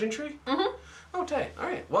origin tree? Mm-hmm. Oh, dang. All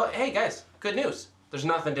right. Well, hey, guys, good news. There's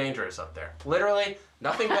nothing dangerous up there. Literally,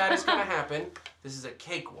 nothing bad is going to happen. This is a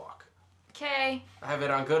cakewalk. Okay. I have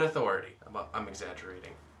it on good authority. I'm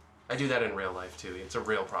exaggerating. I do that in real life, too. It's a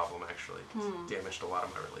real problem, actually. It's damaged a lot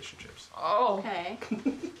of my relationships. Oh. Okay.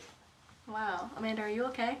 Wow. Amanda, are you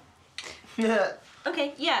okay? Yeah.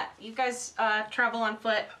 Okay, yeah. You guys travel on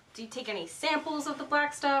foot. Do you take any samples of the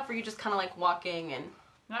black stuff, or are you just kind of like walking and...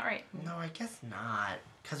 Not right. No, I guess not.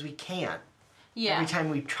 Because we can't. Yeah. Every time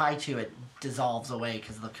we try to, it dissolves away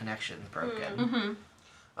because the connection's broken. Mm-hmm.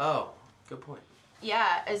 Oh, good point.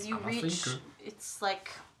 Yeah, as you I'm a reach, thinker. it's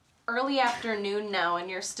like early afternoon now, and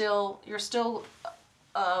you're still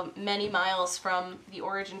many miles from the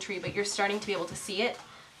origin tree, but you're starting to be able to see it.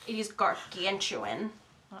 It is gargantuan.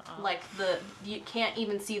 Like you can't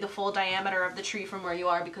even see the full diameter of the tree from where you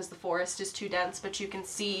are because the forest is too dense, but you can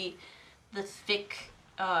see the thick,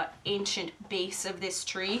 ancient base of this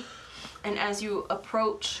tree. And as you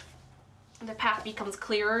approach, the path becomes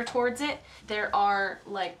clearer towards it. There are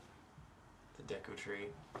like The Deku tree.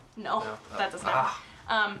 no, No? that does not.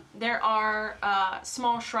 There are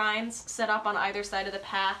small shrines set up on either side of the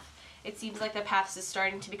path. It seems like the path is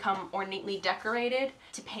starting to become ornately decorated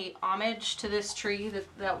to pay homage to this tree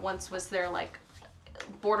that once was their like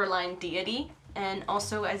borderline deity. And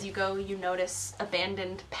also as you go, you notice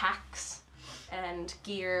abandoned packs and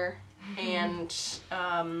gear and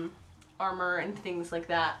armor and things like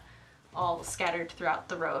that all scattered throughout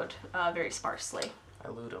the road very sparsely. I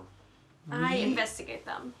loot him. I investigate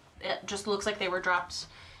them. It just looks like they were dropped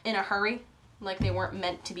in a hurry. Like they weren't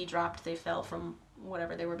meant to be dropped. They fell from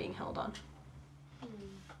whatever they were being held on.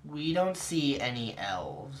 We don't see any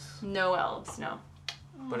elves. No elves, no.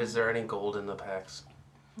 But is there any gold in the packs?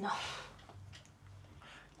 No.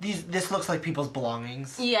 This looks like people's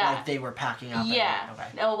belongings. Yeah. Like they were packing up. Yeah. Okay.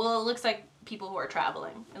 No, well, it looks like people who are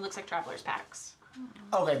traveling. It looks like travelers' packs.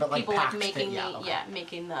 Okay, but like People packs like making that, the okay.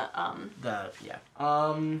 making the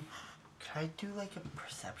Can I do like a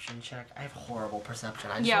perception check? I have horrible perception.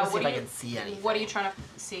 I just yeah. want to see What if do I you can see anything. What are you trying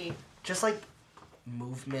to see? Just like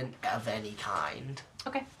movement of any kind.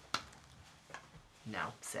 Okay. No,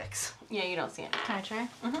 6. Yeah, you don't see it. Can I try?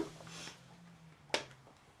 Mhm.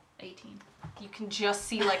 18. You can just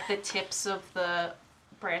see like the tips of the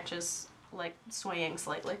branches like swaying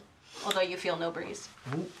slightly, although you feel no breeze.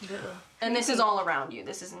 And this is all around you.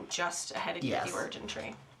 This isn't just ahead of you at Yes. the origin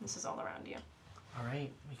tree. This is all around you. All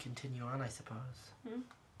right, we continue on, I suppose.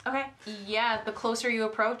 Okay. Yeah, the closer you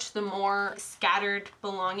approach, the more scattered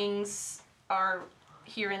belongings are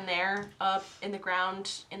here and there, up in the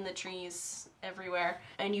ground, in the trees, everywhere.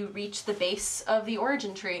 And you reach the base of the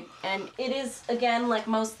origin tree. And it is, again, like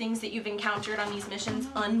most things that you've encountered on these missions,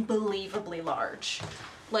 unbelievably large.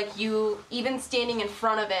 Like you, even standing in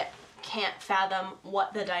front of it, can't fathom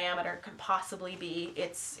what the diameter could possibly be.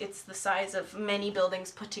 It's the size of many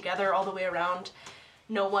buildings put together all the way around.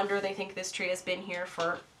 No wonder they think this tree has been here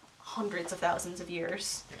for hundreds of thousands of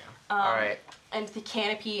years. Yeah. All right. And the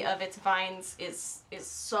canopy of its vines is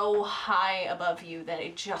so high above you that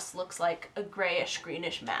it just looks like a grayish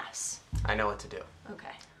greenish mass. I know what to do.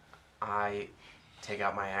 Okay. I take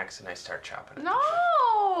out my axe and I start chopping it.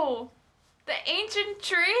 No! The ancient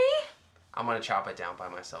tree? I'm gonna chop it down by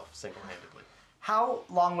myself, single-handedly. How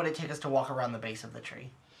long would it take us to walk around the base of the tree?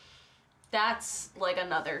 That's like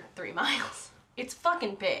another 3 miles. It's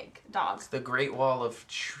fucking big, dog. The Great Wall of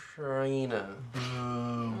China.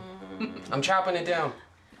 Boom. I'm chopping it down.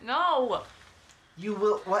 No. You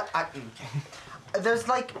will. What? There's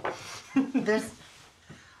like. There's.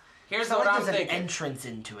 Here's It's not what like I'm there's an thinking. entrance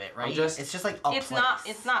into it, right? just- It's just like a It's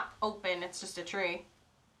place. not open, it's just a tree.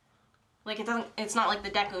 Like it's not like the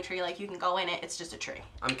deco tree, like you can go in it, it's just a tree.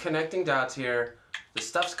 I'm connecting dots here. The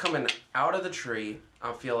stuff's coming out of the tree.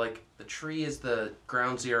 I feel like the tree is the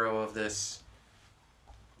ground zero of this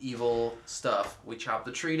evil stuff. We chop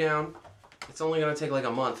the tree down. It's only gonna take like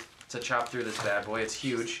a month to chop through this bad boy. It's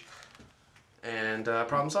huge. And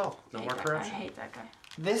problem solved. No more I corruption. hate that guy.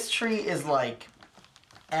 This tree is like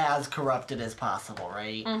as corrupted as possible,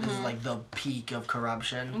 right? This is like the peak of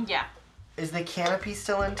corruption. Yeah. Is the canopy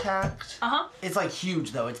still intact? Uh-huh. It's like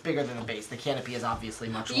huge though. It's bigger than the base. The canopy is obviously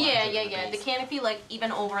much larger. Yeah, than yeah, the yeah. The base. canopy like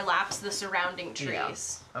even overlaps the surrounding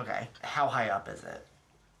trees. Yeah. Okay. How high up is it?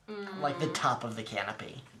 Like the top of the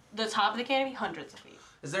canopy. The top of the canopy, hundreds of feet.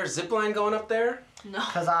 Is there a zip line going up there? No.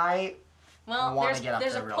 Cause I Well, wanna there's get up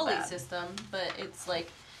there's there a real pulley bad. system, but it's like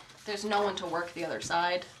there's no one to work the other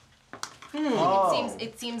side. oh.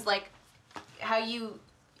 It seems like how you.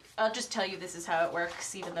 I'll just tell you this is how it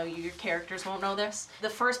works, even though your characters won't know this. The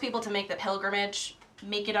first people to make the pilgrimage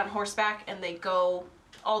make it on horseback, and they go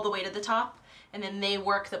all the way to the top, and then they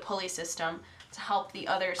work the pulley system to help the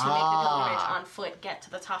others who make the pilgrimage on foot get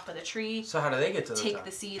to the top of the tree, So how do they get to the take top?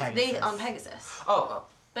 the seeds. Pegasus. They on Pegasus. Oh.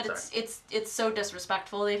 But Sorry. it's so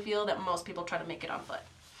disrespectful, they feel, that most people try to make it on foot.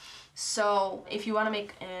 So if you want to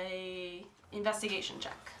make a investigation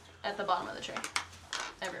check at the bottom of the tree,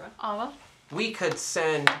 everyone. Alma? We could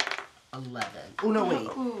send 11. Oh no, wait.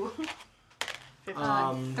 Ooh.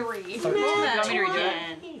 13. 3. Want me to redo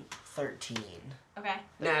it? 13. Okay.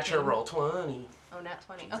 natural 20. Oh, nat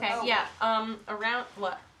 20. Okay, Oh. yeah. Around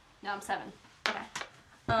what? No, I'm 7. Okay.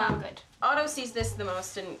 Not good. Otto sees this the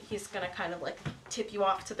most, and he's gonna kind of like tip you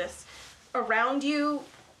off to this. Around you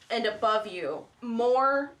and above you,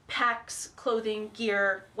 more packs, clothing,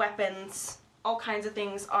 gear, weapons, all kinds of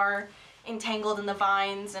things are entangled in the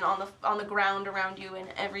vines and on the ground around you and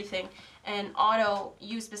everything. And Otto,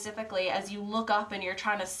 you specifically, as you look up and you're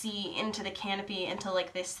trying to see into the canopy, into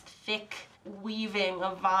like this thick weaving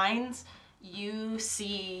of vines, you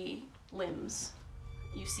see limbs.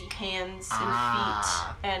 You see hands and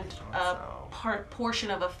Ah. feet and a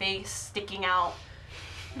portion of a face sticking out.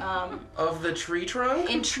 Of the tree trunk?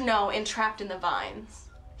 Entrapped in the vines.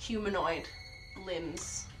 Humanoid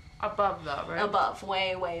limbs. Above though, right? Above,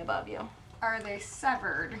 way, way above you. Are they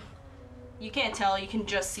severed? You can't tell, you can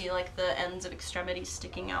just see like the ends of extremities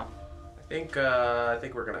sticking out. I think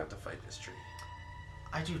we're gonna have to fight this tree.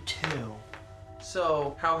 I do too.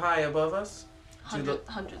 So, how high above us?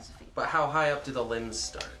 Hundreds of feet. But how high up do the limbs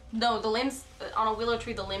start? No, the limbs, on a willow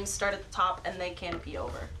tree, the limbs start at the top and they canopy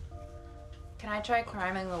over. Can I try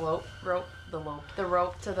climbing the rope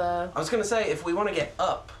to the... I was gonna say, if we want to get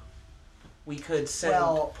up, we could send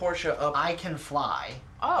Well, Portia up. I can fly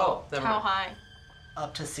Oh, never How mind. high?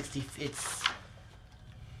 up to 60. It's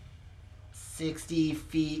 60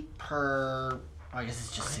 feet per. I guess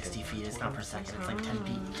it's just 60 feet. It's not per second. It's like 10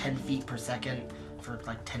 feet. 10 feet per second for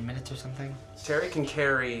like 10 minutes or something. Terry can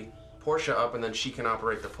carry Portia up, and then she can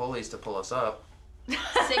operate the pulleys to pull us up.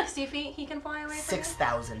 60 feet he can fly away from you?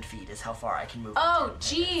 6,000 feet is how far I can move. Oh, in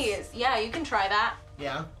 10 minutes. jeez. Yeah, you can try that.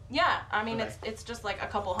 Yeah. Yeah, I mean, Okay. it's just like a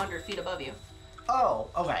couple hundred feet above you. Oh,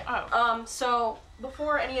 okay. So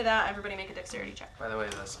before any of that, everybody make a dexterity check. By the way,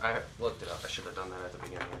 I looked it up. I should have done that at the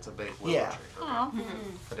beginning. It's a big willow Yeah. tree. Okay.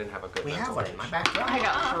 I didn't have a good We have mental one in my image. backyard. I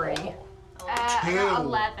got 3. I got 2.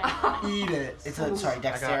 11. Eat it. It's a sorry.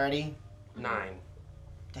 Dexterity. 9.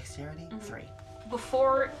 Dexterity. 3.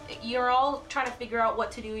 Before, you're all trying to figure out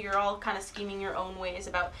what to do. You're all kind of scheming your own ways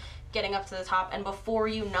about getting up to the top, and before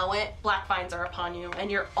you know it, black vines are upon you, and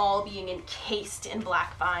you're all being encased in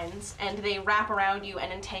black vines, and they wrap around you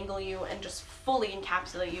and entangle you and just fully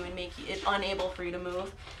encapsulate you and make it unable for you to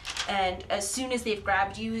move. And as soon as they've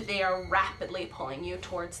grabbed you, they are rapidly pulling you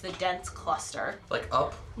towards the dense cluster, Like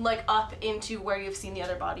up? like up into where you've seen the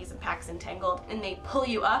other bodies and packs entangled, and they pull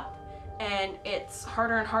you up, and it's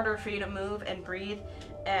harder and harder for you to move and breathe,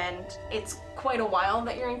 and it's quite a while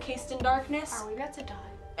that you're encased in darkness. Are we about to die?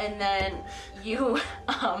 And then you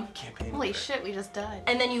Campaign. Holy shit, we just died.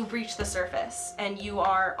 and then you reach the surface, and you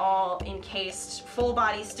are all encased, full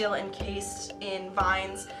body still encased in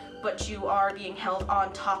vines, but you are being held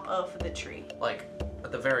on top of the tree. Like,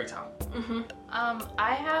 at the very top.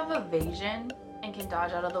 I have evasion. And can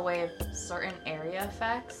dodge out of the way of certain area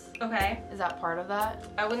effects. Okay. Is that part of that?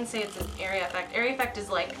 I wouldn't say it's an area effect. Area effect is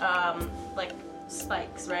like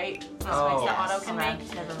spikes, right? The spikes Oh. that Yes. Auto can Okay,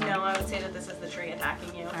 make. never mind. No, I would say that this is the tree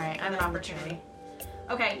attacking you. All right, I have an opportunity.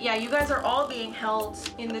 Okay, yeah, you guys are all being held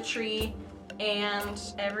in the tree, and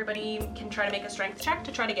everybody can try to make a strength check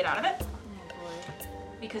to try to get out of it, Oh boy.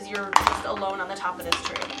 because you're just alone on the top of this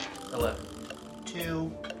tree. 11.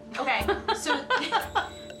 2. Okay, so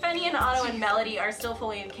Fenny and Otto and Melody are still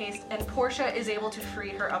fully encased, and Portia is able to free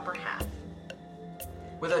her upper half.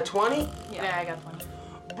 With a 20? Yeah, I got 20.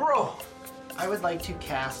 Bro! I would like to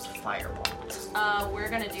cast Firebolt. We're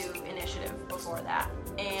gonna do initiative before that,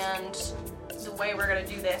 and the way we're gonna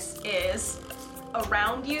do this is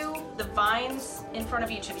around you, the vines in front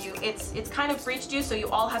of each of you. It's kind of reached you, so you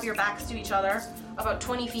all have your backs to each other, about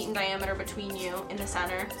 20 feet in diameter between you in the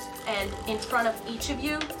center, and in front of each of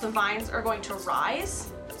you, the vines are going to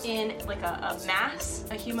rise in like a mass,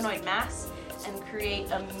 a humanoid mass, and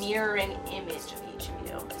create a mirroring image of each of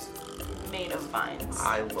you, made of vines.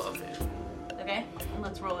 I love it. Okay, and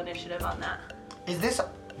let's roll initiative on that. Is this...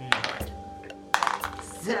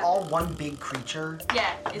 Is it all one big creature?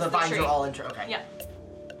 Yeah, it's The vines tree. are all okay. Yeah.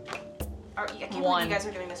 I can't believe One. you guys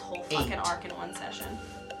are doing this whole fucking 8. arc in one session.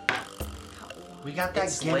 We got that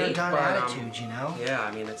It's get her late, done but, attitude, you know? Yeah,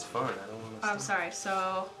 I mean, it's fun. I don't want to I'm sorry,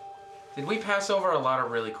 so... Did we pass over a lot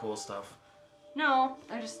of really cool stuff? No,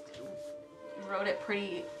 I just wrote it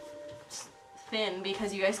pretty thin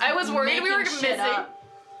because you guys I kept was worried we were making shit missing. up.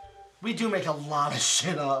 We do make a lot of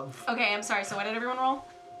shit up. Okay, I'm sorry, so what did everyone roll?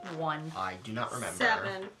 1. I do not remember.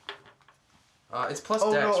 7. It's plus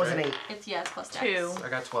Oh dex, no, it was right? an 8. It's yes, plus dex. 2. I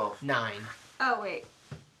got 12. 9. Oh, wait.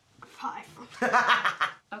 5.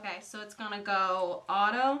 Okay, so it's gonna go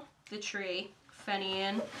Otto, the tree,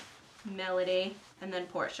 Fenian, Melody, and then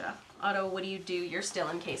Portia. Otto, what do you do? You're still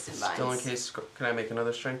encased in vines. Still in case, can I make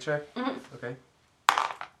another strength check? Mhm. Okay.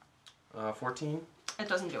 14. It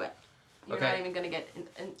doesn't do it. You're Okay. not even gonna get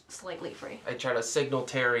slightly free. I try to signal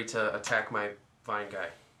Terry to attack my vine guy.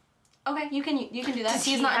 Okay, you can do that. Does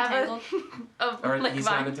He's he not have a- entangled. Or Like he's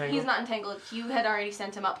vine. not entangled? He's not entangled. You had already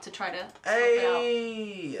sent him up to try to scope it out.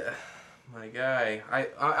 Hey! My guy. I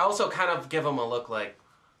also kind of give him a look like,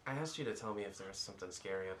 I asked you to tell me if there's something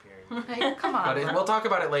scary up here. Like, come on, But bro. we'll talk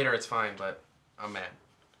about it later, it's fine, but I'm mad.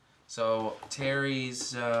 So,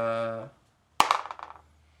 Terry's, 8.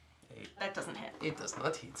 That doesn't hit. It does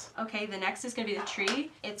not hit. Okay, the next is going to be the tree.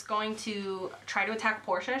 It's going to try to attack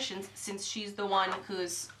Portia since she's the one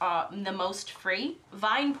who's the most free.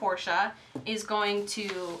 Vine Portia is going to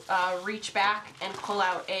reach back and pull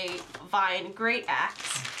out a vine great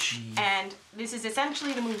axe. Gee. And this is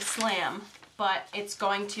essentially the move Slam, but it's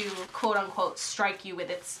going to quote unquote strike you with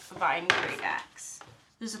its vine great axe.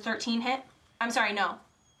 This is a 13 hit. I'm sorry, no.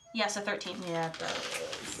 Yes, a 13. Yeah, it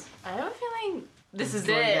does. I have a feeling this is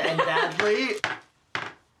Going to it. end badly.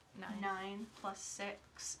 9 plus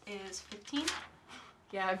 6 is 15.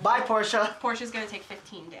 Yeah. Bye, Portia. Portia's going to take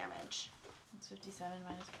 15 damage. It's 57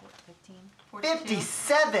 minus 15. 42.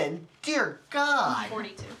 57? Dear God.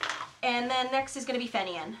 42. And then next is going to be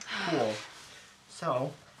Fenian. Cool.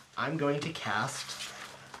 So, I'm going to cast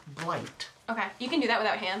Blight. Okay, you can do that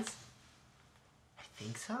without hands. I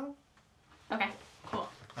think so? Okay, cool.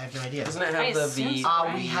 I have no idea. Doesn't it I have the assume V? so,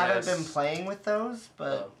 right? We haven't Yes. been playing with those,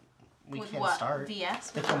 but we With can what? start.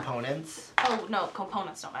 VS? The components. Oh, no,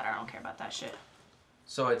 components don't matter. I don't care about that shit.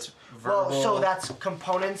 So it's verbal. Well, so that's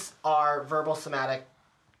components are verbal, somatic,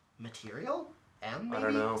 material? M, maybe? I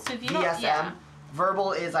don't know. So if you VSM. don't, yeah.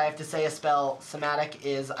 Verbal is I have to say a spell. Somatic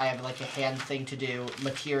is I have like a hand thing to do.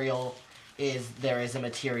 Material is there is a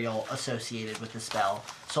material associated with the spell.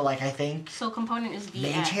 So like I think So component is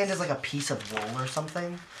VS. Mage Hand is like a piece of wool or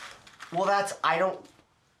something. Well, that's I don't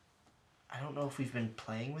know if we've been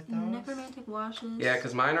playing with those. Necromantic washes. Yeah,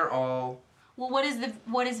 because mine are all Well, what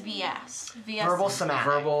is VS? VS. Verbal, somatic.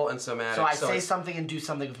 verbal and somatic. So I say it's- something and do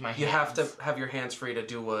something with my hands. You have to have your hands free to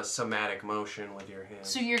do a somatic motion with your hands.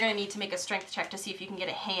 So you're gonna need to make a strength check to see if you can get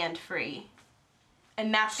a hand free.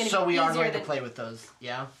 And that's gonna So be we easier are going than to play with those,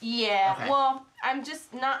 yeah? Yeah. Okay. Well, I'm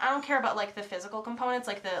just not. I don't care about like the physical components,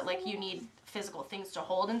 like you need physical things to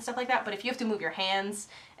hold and stuff like that. But if you have to move your hands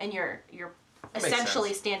and you're makes essentially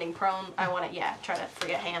sense. standing prone, I want to try to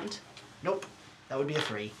free a hand. Nope. That would be a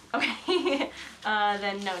 3. Okay.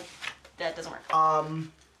 Then no, that doesn't work.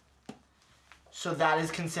 So that is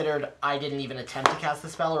considered I didn't even attempt to cast the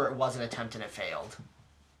spell, or it was an attempt and it failed.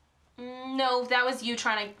 No, that was you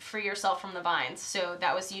trying to free yourself from the vines. So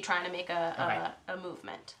that was you trying to make a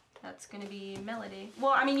movement. That's gonna be Melody.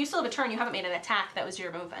 Well, I mean, you still have a turn. You haven't made an attack. That was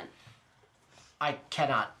your movement. I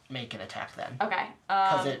cannot make an attack then. Okay.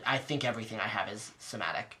 Because I think everything I have is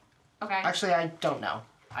somatic. Okay. Actually, I don't know.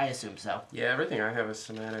 I assume so. Yeah, everything I have is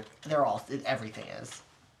somatic. Everything is.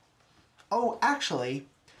 Oh, actually,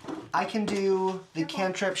 I can do the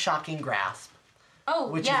cantrip Shocking Grasp, Oh,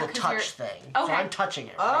 which yeah, is a 'cause touch you're- thing. Okay. So I'm touching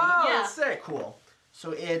it, right? Oh, Yeah. that's sick. Cool.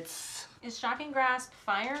 So it's Is Shocking Grasp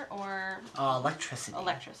fire or electricity.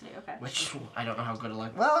 electricity? Okay. Which, I don't know how good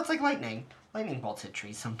well, it's like lightning. Lightning bolts hit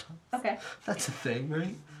trees sometimes. Okay. That's a thing,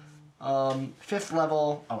 right? 5th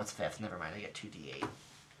level. Oh, it's 5th. Never mind. I get 2d8.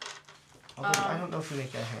 Although, I don't know if we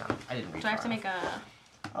make a. Hang on. I didn't read Do I have to far make a?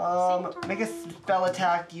 enough. Make a spell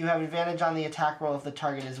attack. You have advantage on the attack roll if the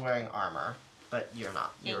target is wearing armor. But you're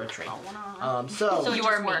not. You're a tree. So So, it You just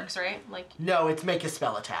are me. works, right? Like. no, it's make a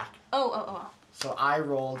spell attack. Oh. So I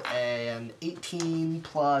rolled an 18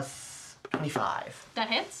 plus 25. That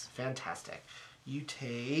hits. Fantastic. You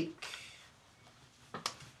take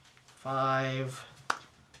 5,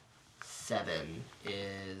 7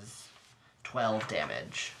 is 12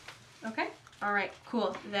 damage. Okay. All right.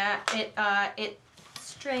 Cool. That it.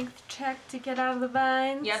 Strength check to get out of the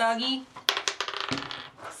vines. Yeah, doggy.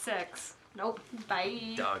 6. Nope.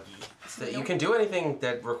 Bye. Doggy. So you can do anything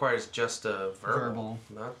that requires just a Verbal.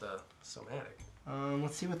 not the somatic.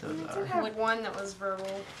 Let's see what those I did are. have one that was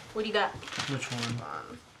verbal. What do you got? Which one?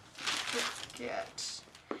 Let's get.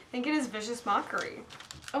 I think it is vicious mockery.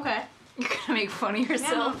 Okay. You're gonna make fun of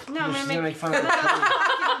yourself. No, I'm You're gonna just make. fun of the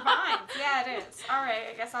Vines. Yeah, it is. All right,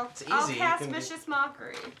 I guess I'll easy, you cast can do- vicious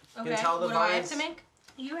mockery. Okay. tell the what do I have vines- to make?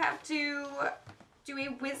 You have to do a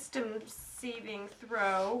wisdom saving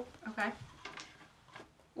throw Okay.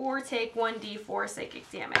 or take 1d4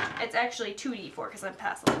 psychic damage. It's actually 2d4 because I'm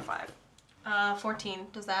past level 5. 14.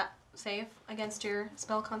 Does that save against your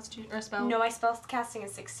spell constitution or spell? No, my spell casting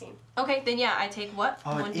is 16. Okay, then yeah, I take what?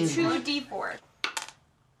 Oh, it One, is two. 2d4.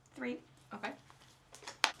 3. Okay.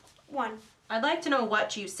 1. I'd like to know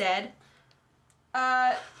what you said.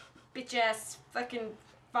 Bitch ass fucking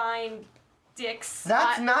vine dicks.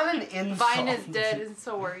 That's not an insult. Vine is dead, and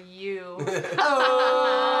so are you.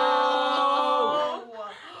 Oh!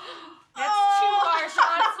 That's too harsh.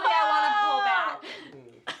 Honestly, I want to pull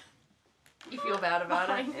back. You feel bad about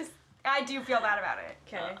it. Vine is. I do feel bad about it.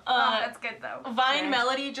 Okay. That's good though. Vine Okay.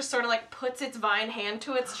 Melody just sort of like puts its vine hand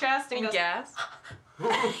to its chest and And goes. gas.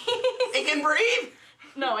 It can breathe.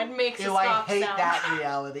 No, it makes a Ew, I scoff hate sound. that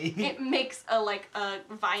reality. It makes a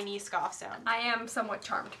viney scoff sound. I am somewhat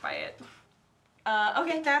charmed by it.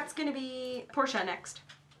 Okay, that's gonna be Portia next.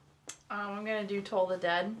 I'm gonna do Toll the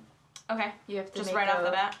Dead. Okay, You have to just make right off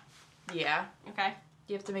the bat. Yeah. Okay.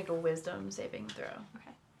 You have to make a wisdom saving throw.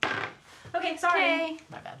 Okay, sorry.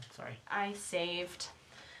 My bad. Sorry. I saved.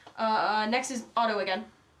 Next is Otto again.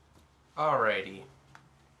 Alrighty.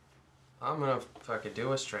 I'm gonna fucking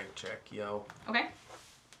do a strength check, yo. Okay.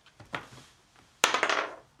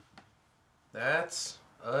 That's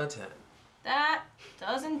a 10. That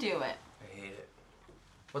doesn't do it. I hate it.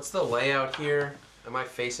 What's the layout here? Am I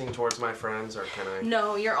facing towards my friends or can I?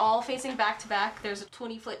 No, you're all facing back to back. There's a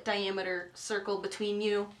 20-foot diameter circle between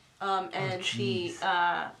you, and jeez.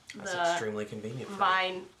 That's the extremely convenient for me.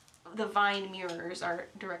 vine. The vine mirrors are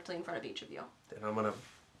directly in front of each of you. Then I'm gonna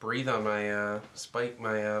breathe on my spike,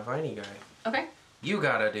 my viney guy. Okay. You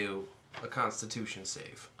gotta do a Constitution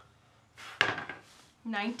save.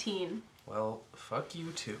 19. Well, fuck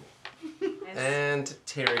you too. And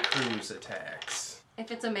Terry Crews attacks. If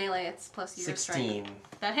it's a melee, it's plus your 16.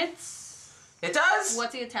 strength. That hits. It does.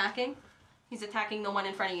 What's he attacking? He's attacking the one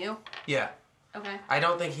in front of you. Yeah. Okay. I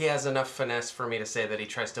don't think he has enough finesse for me to say that he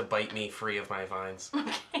tries to bite me free of my vines.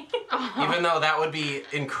 Okay. Even though that would be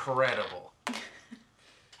incredible.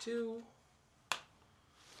 2,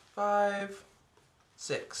 5,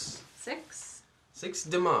 6. 6. 6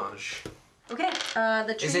 damage. Okay.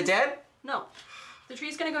 The tree. Is it dead? No. The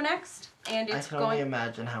tree's gonna go next, and I it's can only going.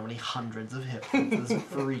 imagine how many hundreds of hit points this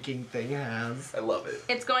freaking thing has. I love it.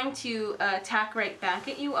 It's going to attack right back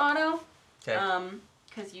at you, Otto. Okay.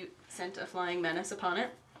 Because you sent a flying menace upon it.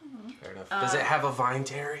 Fair enough. Does it have a vine,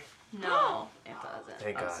 Terry? No, it doesn't.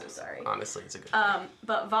 Thank I'm God. so sorry. Honestly, it's a good thing.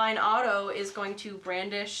 But Vine Otto is going to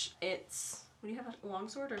brandish its. What do you have? A long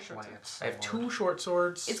sword or a short sword? I have 2 short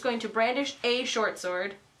swords. It's going to brandish a short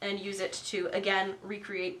sword and use it to again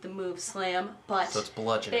recreate the move slam, but So it's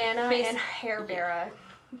bludgeoning. Anna Basi- and Hairbera.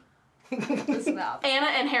 Stop. Anna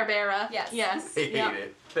and Hairbera. Yes. Yes. I hate Yep.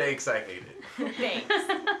 it. Thanks, I hate it. Thanks.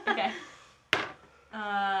 Okay.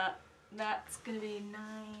 That's gonna be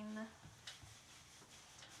 9.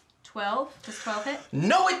 12. Does 12 hit?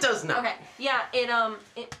 No, it does not. Okay. Yeah.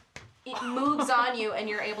 It moves on you, and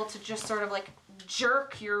you're able to just sort of like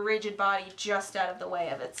jerk your rigid body just out of the way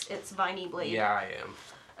of its viney blade. Yeah, I am.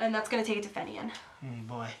 And that's gonna take it to Fenian. Oh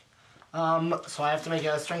boy. So I have to make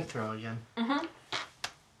a strength throw again. Mm-hmm.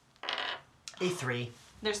 A 3.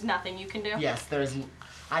 There's nothing you can do? Yes, there's.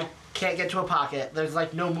 I can't get to a pocket. There's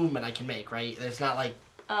like no movement I can make, right? There's not like.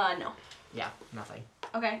 No. Yeah, nothing.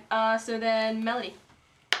 Okay, so then Melody.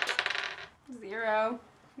 0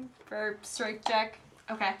 for strike check.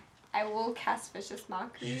 Okay. I will cast Vicious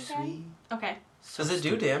Mockery You again. sweet. Okay. So Does it do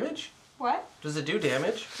stupid. damage? What? Does it do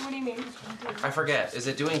damage? What do you mean? I forget. Is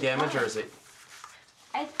it doing damage or is it?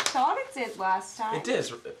 I thought it did last time. It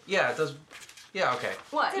does. Yeah, it does. Yeah, okay.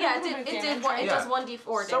 What? Did Yeah, a it little did. bit It of did. damage, It right? does Yeah.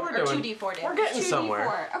 1d4 So damage we're or doing- 2d4 We're damage. getting 2d4.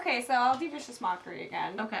 somewhere. Okay, so I'll do Vicious Mockery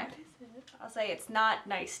again. Okay. I'll say it's not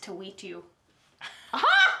nice to eat you.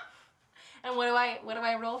 And what do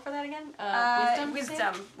I roll for that again?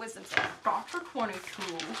 Wisdom save. Doctor 22.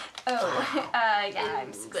 Oh, yeah,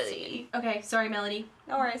 I'm 16. Okay, sorry, Melody.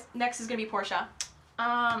 No worries. Next is gonna be Portia.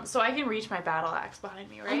 So I can reach my battle axe behind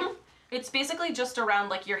me, right? Mhm. It's basically just around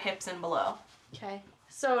like your hips and below. Okay.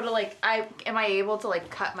 So to like, am I able to like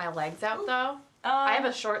cut my legs out though? I have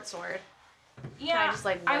a short sword. Yeah. Can I just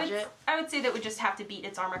like wedge it? I would say that would just have to beat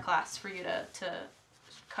its armor class for you to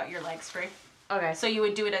cut your legs free. Okay. So you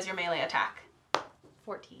would do it as your melee attack.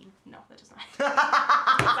 14. No, that does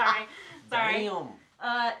not. Sorry. Damn.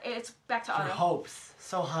 It's back to Your Otto. hopes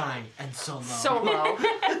so high and so low. So low.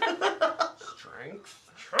 Strength.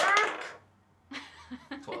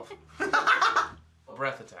 12.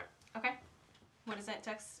 Breath attack. Okay. What is it?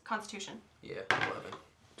 Dex? Constitution. Yeah, 11.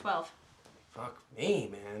 12. Fuck me,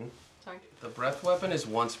 man. Sorry. The breath weapon is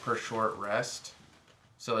once per short rest.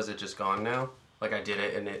 So is it just gone now? Like I did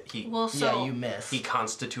it and he Well, so Yeah, you missed. he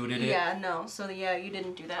constituted it. yeah, no. So yeah, you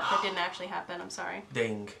didn't do that. That didn't actually happen. I'm sorry.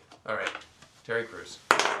 Dang. All right. Terry Crews.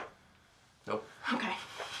 Nope. Okay.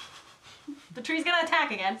 The tree's gonna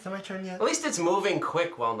attack again. Is that my turn yet? At least it's moving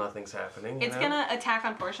quick while nothing's happening. you It's know? gonna attack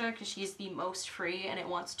on Portia because she's the most free and it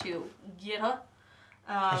wants to get her.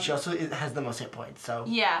 And she also has the most hit points, so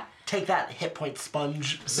Yeah. take that hit point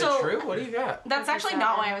sponge. Is so- it true? What do you got? That's actually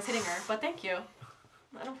not why I was hitting her, but thank you.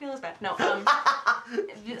 I don't feel as bad. No.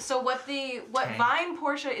 So what Okay. Vine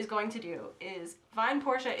Portia is going to do is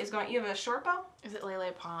you have a short bow? Is it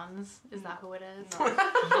Lele Pons? Is that who it is? What?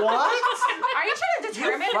 Are you trying to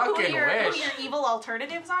determine who fucking your wish. evil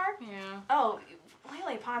alternatives are? Yeah. Oh,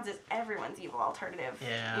 Lele Pons is everyone's evil alternative.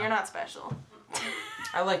 Yeah. You're not special.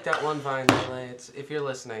 I like that one vine, Lele. It's if you're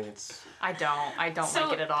listening, it's I don't So,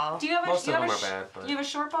 like it at all. Do you have most a, of do you them have are a bad. But Do you have a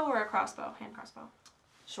short bow or a crossbow? Hand crossbow.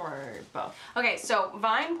 Short bow. Okay, so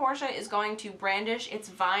Vine Portia is going to brandish its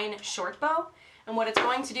vine short bow, and what it's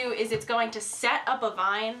going to do is it's going to set up a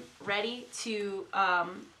vine ready to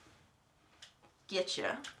get you.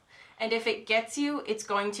 And if it gets you, it's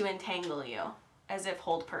going to entangle you, as if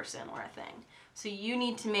hold person or a thing. So you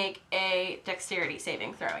need to make a dexterity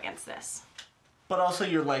saving throw against this. But also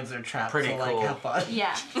your legs are trapped, Pretty so like cool. have fun.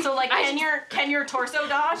 Yeah. So like, can your torso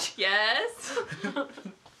dodge? Yes.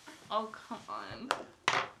 Oh come on.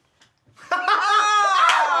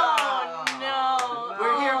 Oh no!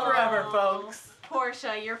 We're here forever, folks.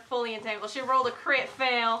 Portia, you're fully entangled. She rolled a crit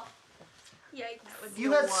fail. Yikes.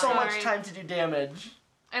 You had so much Sorry. time to do damage.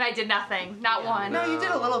 And I did nothing. Not one. No, you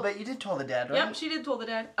did a little bit. You did toll the dead, right? Yep, she did toll the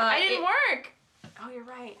dead. I didn't work. Oh, you're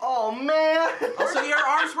right. Oh man. also your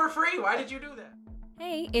arms were free. Why did you do that?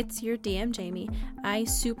 Hey, it's your DM, Jamie. I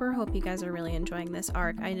super hope you guys are really enjoying this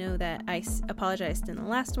arc. I know that I apologized in the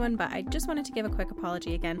last one, but I just wanted to give a quick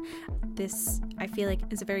apology again. This, I feel like,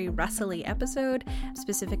 is a very rustly episode,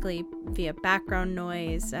 specifically via background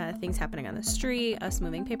noise, things happening on the street, us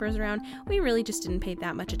moving papers around. We really just didn't pay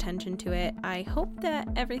that much attention to it. I hope that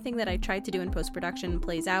everything that I tried to do in post-production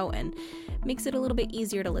plays out and makes it a little bit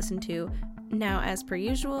easier to listen to. Now, as per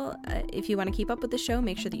usual, if you want to keep up with the show,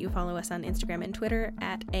 make sure that you follow us on Instagram and Twitter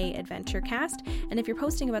at @AAdventureCast. And if you're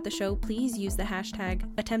posting about the show, please use the hashtag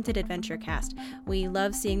AttemptedAdventureCast. We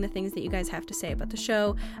love seeing the things that you guys have to say about the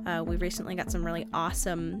show. We've recently got some really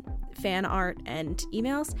awesome fan art and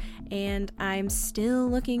emails, and I'm still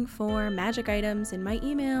looking for magic items in my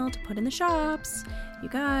email to put in the shops. You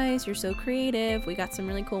guys, you're so creative. We got some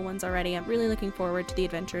really cool ones already. I'm really looking forward to the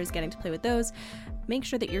adventures, getting to play with those. Make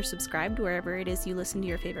sure that you're subscribed wherever it is you listen to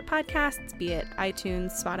your favorite podcasts, be it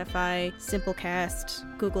iTunes, Spotify,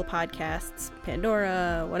 Simplecast, Google Podcasts,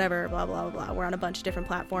 Pandora, whatever, blah, blah, blah. We're on a bunch of different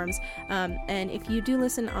platforms. And if you do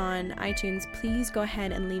listen on iTunes, please go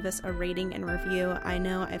ahead and leave us a rating and review. I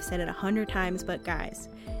know I've said it 100 times, but guys,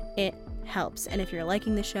 it helps. And if you're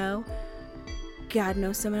liking the show, God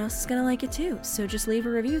knows someone else is going to like it too. So just leave a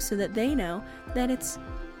review so that they know that it's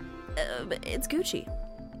Gucci.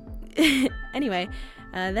 Anyway,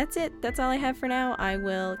 that's it. That's all I have for now. I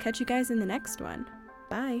will catch you guys in the next one.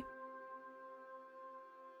 Bye.